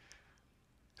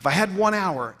 If I had 1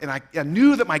 hour and I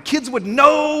knew that my kids would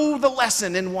know the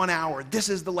lesson in 1 hour, this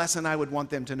is the lesson I would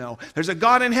want them to know. There's a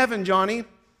God in heaven, Johnny,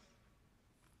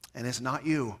 and it's not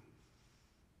you.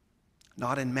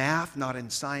 Not in math, not in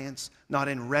science, not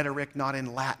in rhetoric, not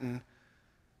in Latin,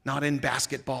 not in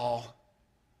basketball.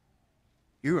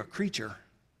 You're a creature.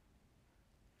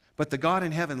 But the God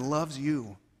in heaven loves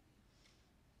you.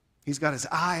 He's got his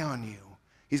eye on you.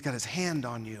 He's got his hand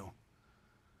on you.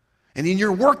 And in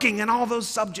your working in all those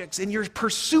subjects, in your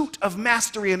pursuit of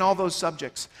mastery in all those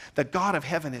subjects, the God of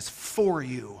heaven is for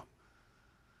you.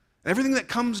 And everything that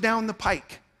comes down the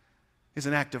pike is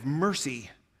an act of mercy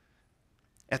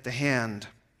at the hand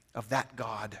of that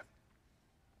God.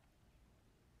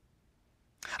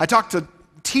 I talk to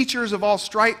teachers of all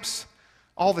stripes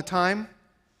all the time,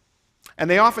 and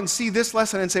they often see this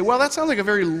lesson and say, well, that sounds like a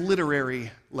very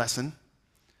literary lesson.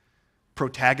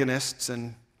 Protagonists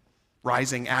and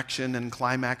rising action and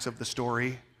climax of the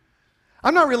story.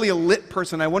 I'm not really a lit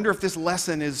person. I wonder if this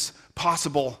lesson is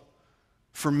possible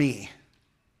for me.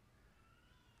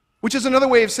 Which is another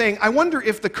way of saying, I wonder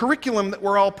if the curriculum that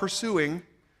we're all pursuing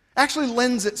actually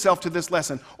lends itself to this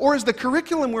lesson. Or is the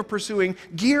curriculum we're pursuing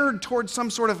geared towards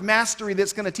some sort of mastery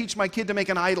that's going to teach my kid to make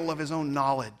an idol of his own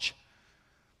knowledge?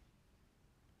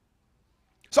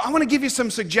 So I want to give you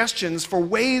some suggestions for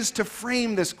ways to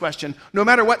frame this question, no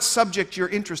matter what subject you're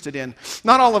interested in.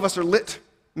 Not all of us are lit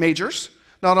majors.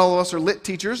 Not all of us are lit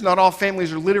teachers. Not all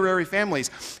families are literary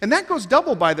families. And that goes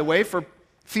double, by the way, for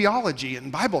theology and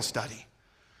Bible study.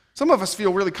 Some of us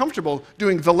feel really comfortable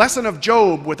doing the lesson of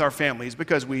Job with our families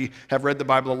because we have read the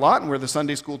Bible a lot and we're the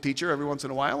Sunday school teacher every once in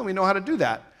a while and we know how to do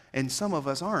that. And some of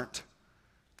us aren't.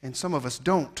 And some of us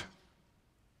don't.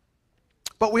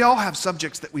 But we all have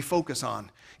subjects that we focus on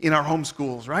in our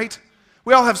homeschools, right?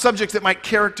 We all have subjects that might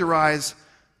characterize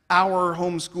our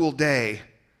homeschool day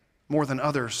more than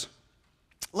others.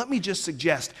 Let me just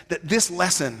suggest that this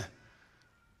lesson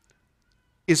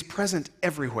is present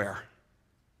everywhere,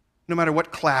 no matter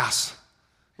what class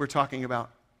we're talking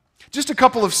about. Just a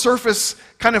couple of surface,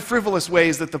 kind of frivolous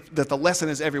ways that the lesson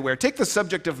is everywhere. Take the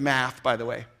subject of math, by the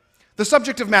way. The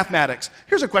subject of mathematics.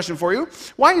 Here's a question for you.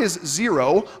 Why is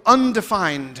 0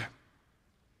 undefined?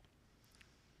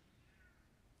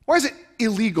 Why is it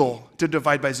illegal to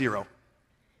divide by 0?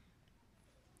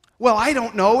 Well, I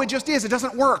don't know. It just is. It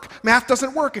doesn't work. Math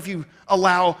doesn't work if you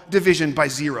allow division by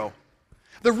 0.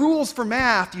 The rules for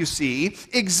math, you see,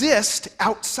 exist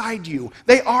outside you.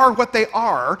 They are what they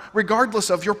are, regardless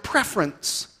of your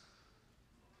preference.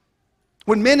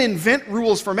 When men invent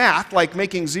rules for math, like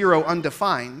making 0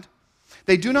 undefined,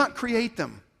 they do not create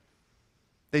them.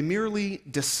 They merely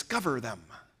discover them.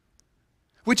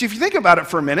 Which, if you think about it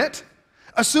for a minute,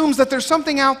 assumes that there's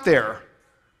something out there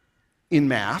in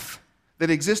math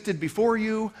that existed before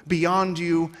you, beyond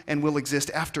you, and will exist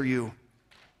after you.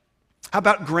 How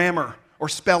about grammar, or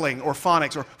spelling, or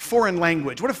phonics, or foreign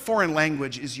language? What if foreign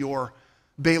language is your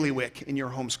bailiwick in your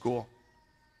homeschool?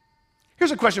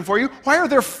 Here's a question for you. Why are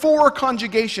there 4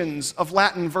 conjugations of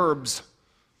Latin verbs?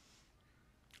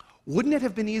 Wouldn't it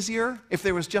have been easier if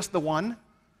there was just the one?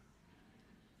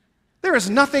 There is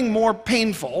nothing more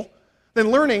painful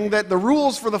than learning that the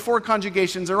rules for the 4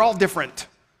 conjugations are all different.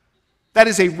 That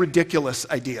is a ridiculous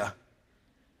idea.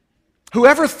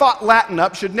 Whoever thought Latin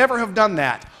up should never have done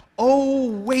that. Oh,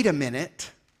 wait a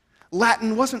minute.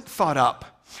 Latin wasn't thought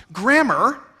up.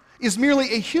 Grammar is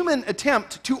merely a human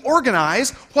attempt to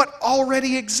organize what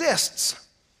already exists.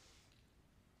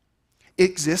 It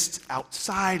exists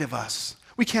outside of us.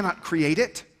 We cannot create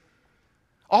it.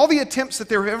 All the attempts that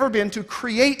there have ever been to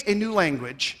create a new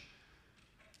language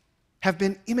have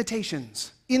been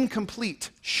imitations, incomplete,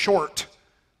 short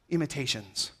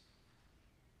imitations.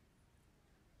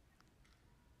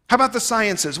 How about the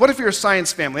sciences? What if you're a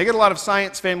science family? I get a lot of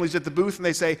science families at the booth and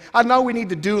they say, I know we need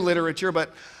to do literature,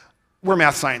 but we're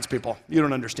math science people. You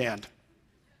don't understand.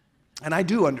 And I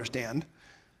do understand,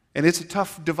 and it's a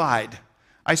tough divide.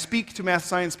 I speak to math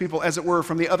science people, as it were,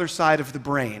 from the other side of the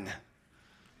brain.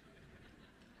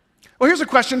 Well, here's a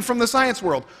question from the science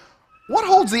world. What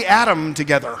holds the atom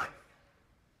together?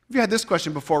 You've had this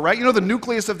question before, right? You know the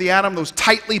nucleus of the atom, those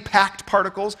tightly packed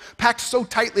particles, packed so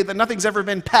tightly that nothing's ever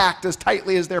been packed as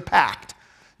tightly as they're packed.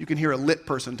 You can hear a lit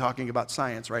person talking about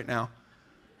science right now.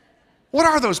 What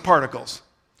are those particles?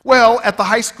 Well, at the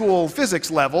high school physics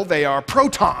level, they are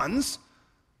protons,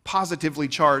 positively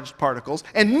charged particles,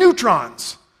 and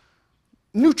neutrons,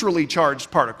 neutrally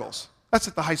charged particles. That's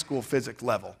at the high school physics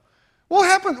level. What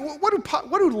happens?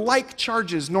 What do like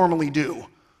charges normally do?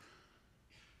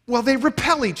 Well, they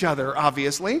repel each other,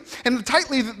 obviously, and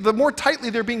the more tightly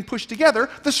they're being pushed together,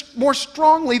 the more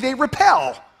strongly they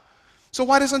repel. So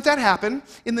why doesn't that happen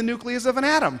in the nucleus of an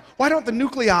atom? Why don't the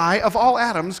nuclei of all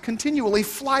atoms continually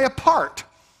fly apart?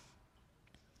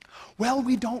 Well,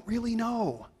 we don't really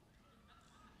know.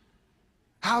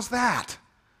 How's that?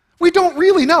 We don't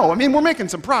really know. I mean, we're making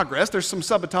some progress. There's some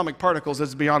subatomic particles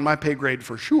that's beyond my pay grade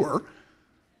for sure.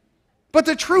 But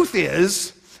the truth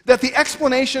is that the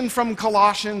explanation from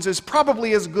Colossians is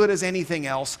probably as good as anything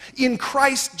else. In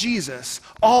Christ Jesus,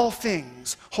 all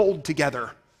things hold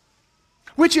together.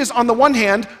 Which is, on the one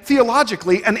hand,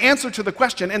 theologically an answer to the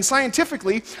question, and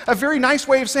scientifically a very nice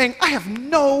way of saying, I have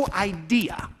no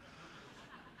idea.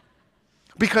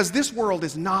 Because this world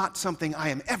is not something I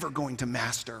am ever going to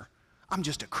master. I'm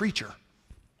just a creature.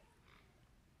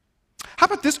 How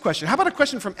about this question? How about a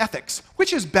question from ethics?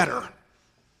 Which is better?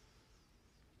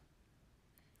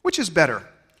 Which is better,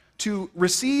 to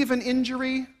receive an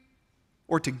injury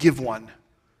or to give one?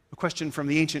 A question from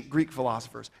the ancient Greek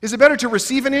philosophers. Is it better to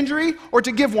receive an injury or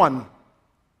to give one?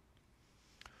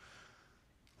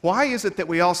 Why is it that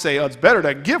we all say, oh, it's better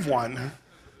to give one,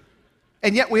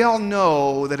 and yet we all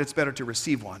know that it's better to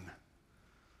receive one?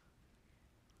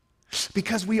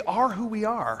 Because we are who we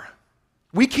are.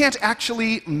 We can't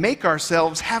actually make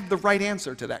ourselves have the right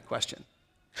answer to that question.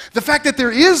 The fact that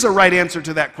there is a right answer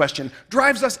to that question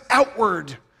drives us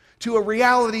outward to a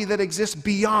reality that exists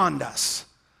beyond us,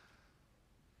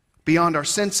 beyond our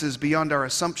senses, beyond our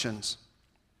assumptions.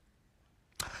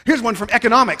 Here's one from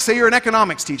economics. Say you're an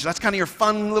economics teacher. That's kind of your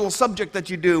fun little subject that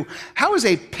you do. How is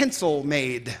a pencil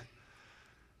made?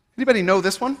 Anybody know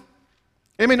this one?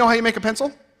 Anybody know how you make a pencil?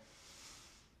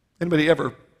 Anybody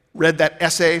ever read that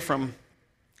essay from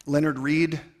Leonard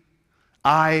Reed,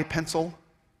 I, Pencil?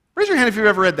 Raise your hand if you've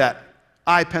ever read that.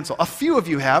 I, Pencil. A few of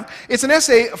you have. It's an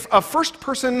essay, a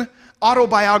first-person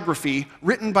autobiography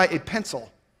written by a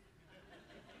pencil.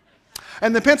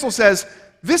 And the pencil says,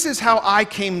 this is how I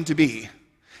came to be.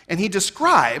 And he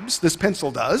describes, this pencil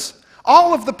does,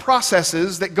 all of the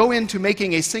processes that go into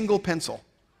making a single pencil.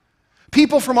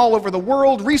 People from all over the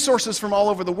world, resources from all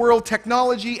over the world,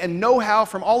 technology and know-how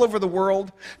from all over the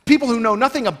world, people who know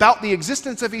nothing about the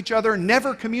existence of each other,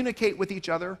 never communicate with each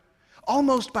other.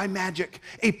 Almost by magic,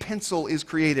 a pencil is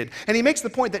created. And he makes the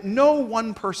point that no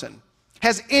one person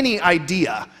has any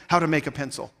idea how to make a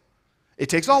pencil. It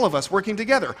takes all of us working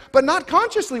together, but not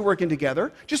consciously working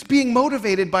together, just being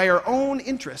motivated by our own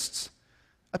interests.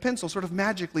 A pencil sort of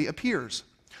magically appears.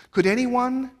 Could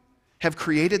anyone have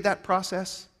created that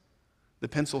process? The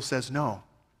pencil says no.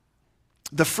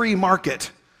 The free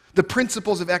market, the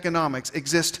principles of economics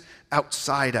exist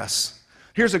outside us.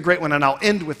 Here's a great one, and I'll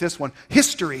end with this one.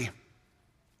 History.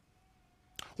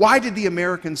 Why did the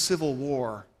American Civil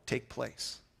War take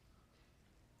place?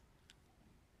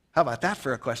 How about that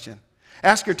for a question?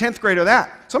 Ask your 10th grader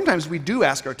that. Sometimes we do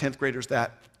ask our 10th graders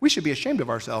that. We should be ashamed of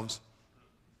ourselves.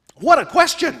 What a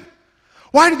question!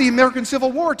 Why did the American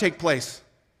Civil War take place?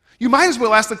 You might as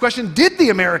well ask the question, did the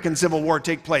American Civil War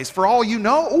take place? For all you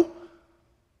know.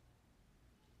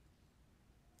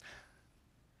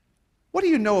 What do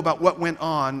you know about what went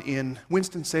on in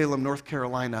Winston-Salem, North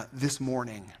Carolina this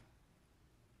morning?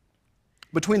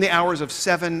 Between the hours of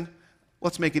 7,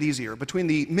 let's make it easier, between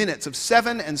the minutes of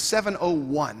 7 and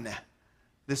 7:01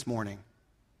 this morning.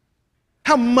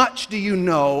 How much do you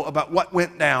know about what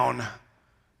went down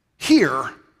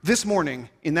here this morning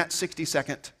in that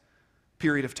 60-second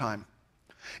period of time?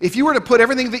 If you were to put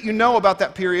everything that you know about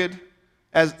that period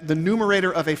as the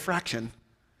numerator of a fraction,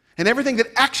 and everything that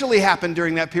actually happened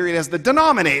during that period as the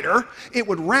denominator, it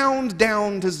would round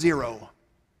down to 0.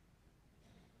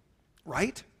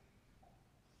 Right?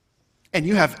 And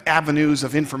you have avenues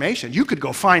of information. You could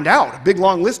go find out a big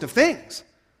long list of things.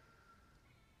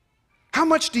 How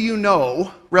much do you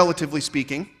know, relatively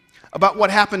speaking, about what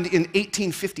happened in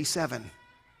 1857?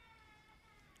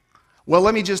 Well,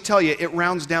 let me just tell you, it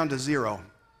rounds down to 0.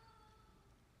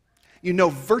 You know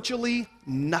virtually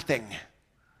nothing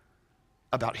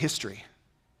about history,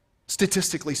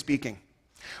 statistically speaking.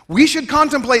 We should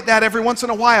contemplate that every once in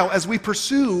a while as we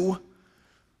pursue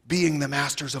being the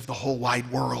masters of the whole wide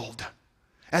world,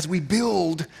 as we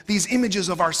build these images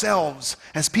of ourselves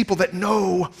as people that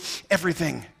know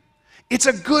everything. It's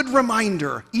a good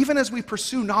reminder, even as we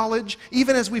pursue knowledge,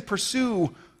 even as we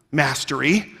pursue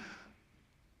mastery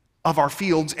of our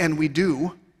fields, and we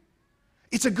do,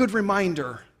 it's a good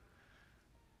reminder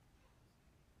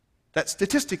that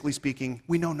statistically speaking,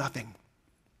 we know nothing.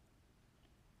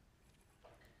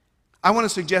 I want to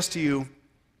suggest to you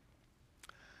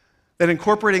that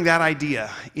incorporating that idea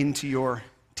into your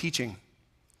teaching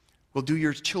will do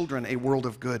your children a world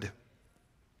of good.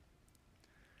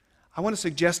 I want to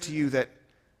suggest to you that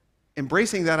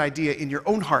embracing that idea in your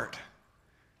own heart,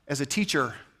 as a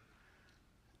teacher,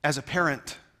 as a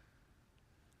parent,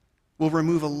 will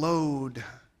remove a load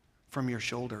from your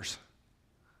shoulders.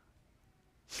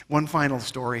 One final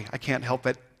story, I can't help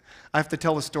it. I have to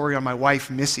tell a story on my wife,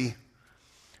 Missy,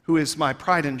 who is my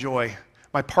pride and joy,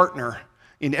 my partner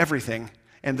in everything,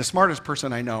 and the smartest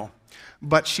person I know.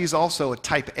 But she's also a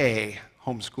type A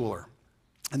homeschooler,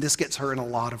 and this gets her in a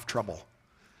lot of trouble.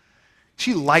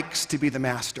 She likes to be the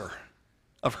master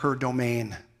of her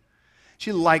domain.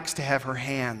 She likes to have her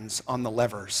hands on the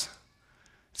levers.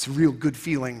 It's a real good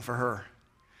feeling for her.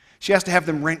 She has to have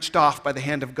them wrenched off by the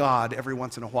hand of God every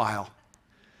once in a while.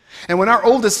 And when our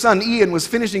oldest son, Ian, was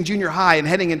finishing junior high and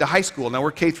heading into high school, now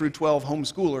we're K through 12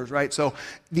 homeschoolers, right? So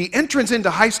the entrance into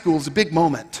high school is a big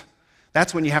moment.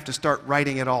 That's when you have to start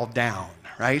writing it all down,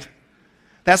 right?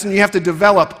 That's when you have to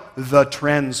develop the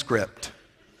transcript.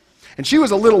 And she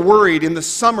was a little worried in the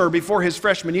summer before his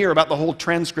freshman year about the whole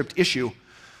transcript issue.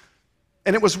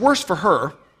 And it was worse for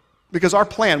her because our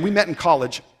plan, we met in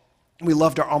college. We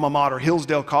loved our alma mater,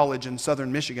 Hillsdale College in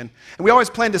southern Michigan. And we always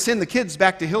planned to send the kids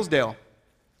back to Hillsdale.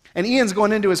 And Ian's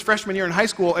going into his freshman year in high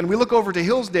school, and we look over to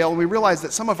Hillsdale, and we realize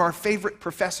that some of our favorite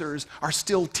professors are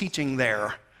still teaching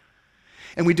there.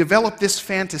 And we develop this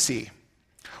fantasy.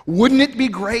 Wouldn't it be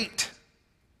great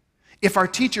if our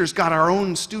teachers got our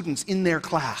own students in their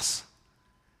class?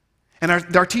 And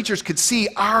our teachers could see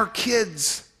our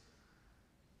kids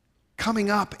coming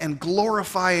up and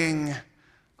glorifying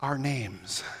our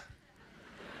names.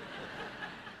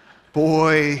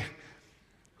 Boy,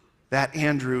 that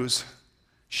Andrews,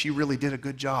 she really did a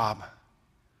good job.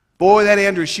 Boy, that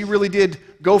Andrews, she really did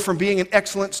go from being an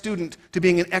excellent student to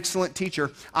being an excellent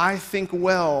teacher. I think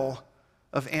well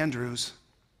of Andrews.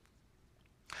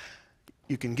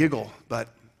 You can giggle, but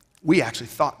we actually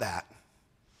thought that.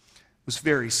 It was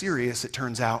very serious, it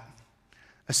turns out.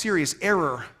 A serious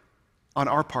error on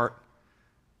our part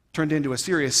turned into a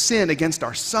serious sin against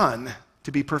our son,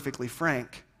 to be perfectly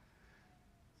frank.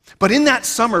 But in that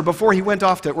summer, before he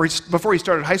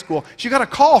started high school, she got a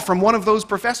call from one of those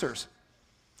professors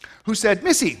who said,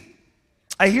 "Missy,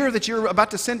 I hear that you're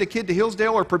about to send a kid to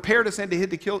Hillsdale or prepare to send a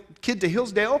kid to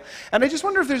Hillsdale, and I just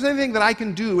wonder if there's anything that I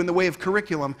can do in the way of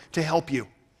curriculum to help you."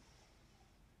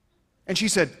 And she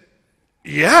said,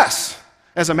 "Yes.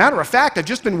 As a matter of fact, I've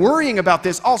just been worrying about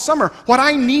this all summer. What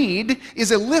I need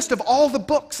is a list of all the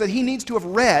books that he needs to have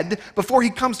read before he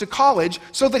comes to college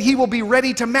so that he will be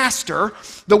ready to master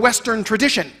the Western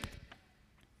tradition."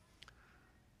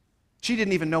 She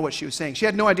didn't even know what she was saying. She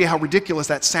had no idea how ridiculous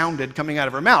that sounded coming out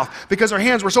of her mouth because her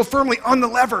hands were so firmly on the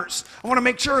levers. I want to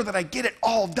make sure that I get it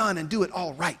all done and do it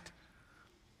all right.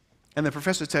 And the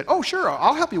professor said, oh, sure,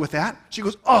 I'll help you with that. She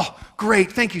goes, oh,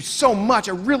 great, thank you so much.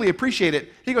 I really appreciate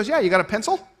it. He goes, yeah, you got a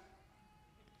pencil?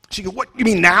 She goes, what, you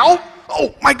mean now?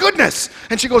 Oh, my goodness.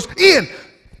 And she goes, Ian,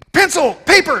 pencil,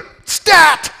 paper,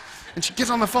 stat. And she gets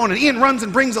on the phone, and Ian runs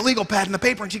and brings a legal pad and the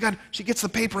paper, and she gets the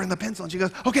paper and the pencil, and she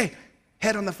goes, okay,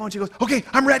 head on the phone. She goes, okay,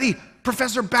 I'm ready.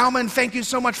 Professor Bauman, thank you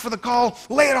so much for the call.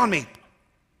 Lay it on me. And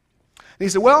he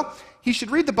said, well, he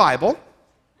should read the Bible.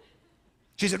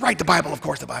 She said, right, the Bible, of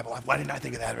course, the Bible. Why didn't I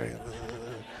think of that?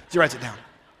 She writes it down.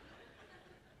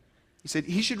 He said,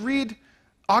 he should read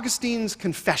Augustine's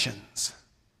Confessions.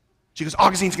 She goes,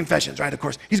 Augustine's Confessions, right, of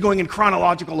course. He's going in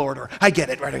chronological order. I get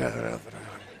it, right?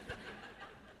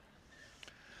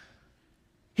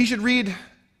 He should read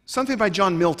something by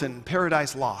John Milton,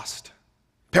 Paradise Lost.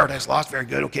 Paradise Lost, very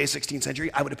good. Okay, 16th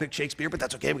century. I would have picked Shakespeare, but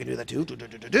that's okay. We can do that too.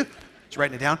 He's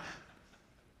writing it down.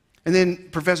 And then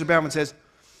Professor Bauman says,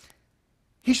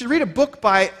 he should read a book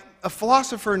by a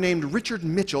philosopher named Richard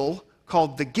Mitchell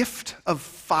called The Gift of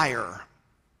Fire.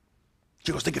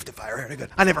 She goes, The Gift of Fire, very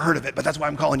good. I never heard of it, but that's why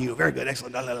I'm calling you. Very good,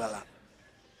 excellent. La, la, la, la.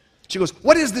 She goes,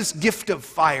 what is this gift of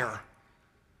fire? And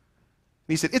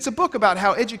he said, it's a book about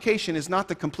how education is not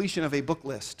the completion of a book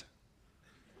list.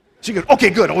 She goes,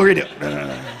 okay, good, I'll read it.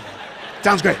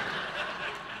 Sounds great.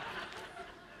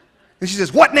 And she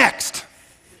says, what next?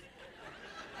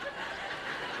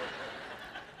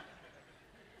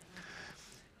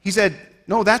 He said,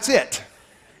 no, that's it.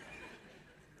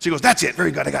 She goes, that's it, very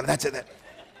good, I got it, that's it.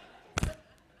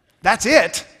 That's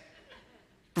it?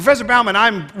 Professor Bauman,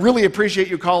 I really appreciate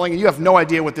you calling, and you have no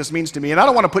idea what this means to me, and I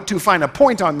don't want to put too fine a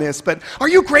point on this, but are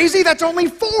you crazy? That's only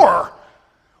 4.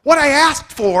 What I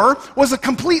asked for was a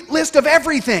complete list of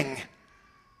everything.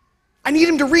 I need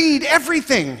him to read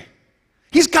everything.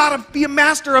 He's got to be a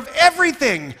master of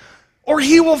everything, or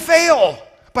he will fail,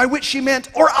 by which she meant,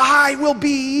 or I will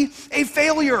be a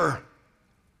failure.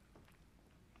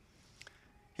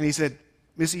 And he said,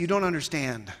 Missy, you don't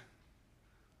understand.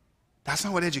 That's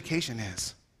not what education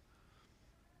is.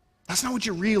 That's not what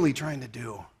you're really trying to do.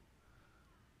 You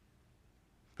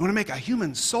want to make a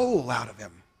human soul out of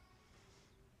him.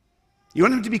 You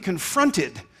want him to be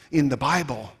confronted in the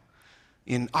Bible,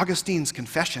 in Augustine's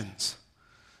Confessions,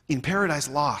 in Paradise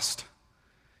Lost.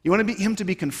 You want him to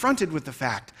be confronted with the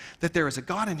fact that there is a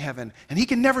God in heaven, and he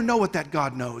can never know what that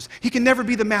God knows. He can never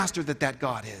be the master that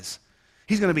God is.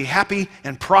 He's going to be happy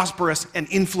and prosperous and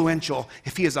influential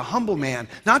if he is a humble man,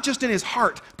 not just in his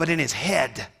heart, but in his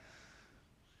head.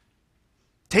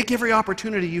 Take every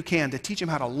opportunity you can to teach him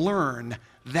how to learn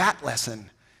that lesson,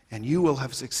 and you will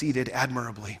have succeeded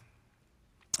admirably.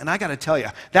 And I got to tell you,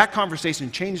 that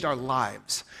conversation changed our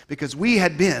lives because we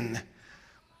had been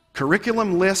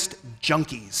curriculum list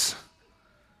junkies.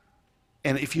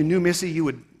 And if you knew Missy, you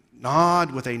would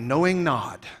nod with a knowing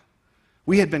nod.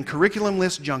 We had been curriculum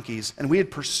list junkies, and we had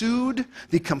pursued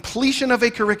the completion of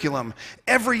a curriculum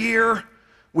every year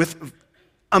with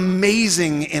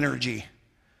amazing energy.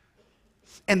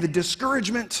 And the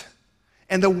discouragement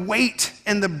and the weight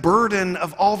and the burden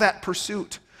of all that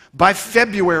pursuit by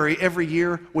February every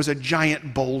year was a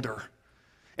giant boulder.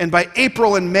 And by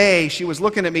April and May, she was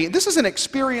looking at me. This is an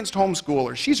experienced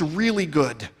homeschooler. She's really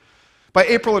good. By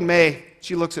April and May,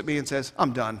 she looks at me and says,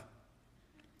 I'm done.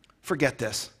 Forget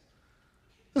this.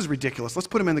 This is ridiculous. Let's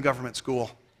put him in the government school.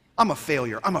 I'm a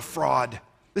failure. I'm a fraud.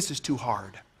 This is too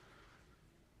hard.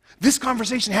 This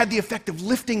conversation had the effect of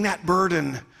lifting that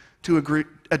burden to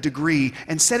a degree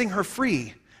and setting her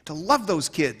free to love those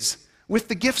kids with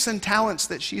the gifts and talents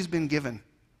that she's been given.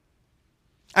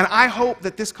 And I hope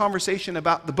that this conversation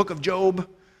about the book of Job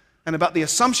and about the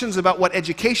assumptions about what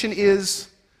education is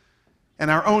and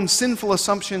our own sinful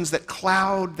assumptions that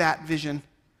cloud that vision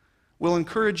will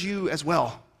encourage you as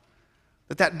well.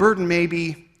 That burden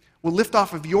maybe will lift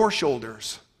off of your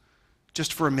shoulders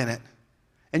just for a minute.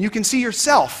 And you can see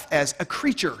yourself as a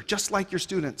creature just like your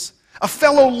students, a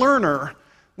fellow learner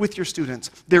with your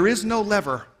students. There is no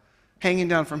lever hanging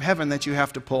down from heaven that you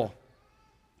have to pull.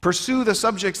 Pursue the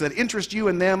subjects that interest you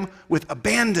and them with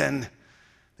abandon.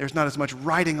 There's not as much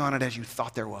riding on it as you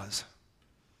thought there was.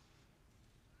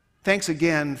 Thanks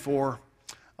again for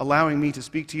allowing me to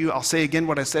speak to you. I'll say again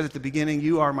what I said at the beginning.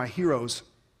 You are my heroes.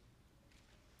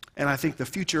 And I think the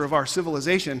future of our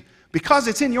civilization, because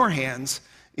it's in your hands,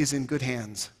 is in good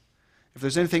hands. If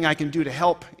there's anything I can do to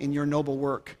help in your noble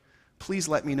work, please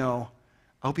let me know.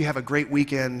 I hope you have a great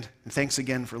weekend, and thanks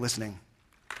again for listening.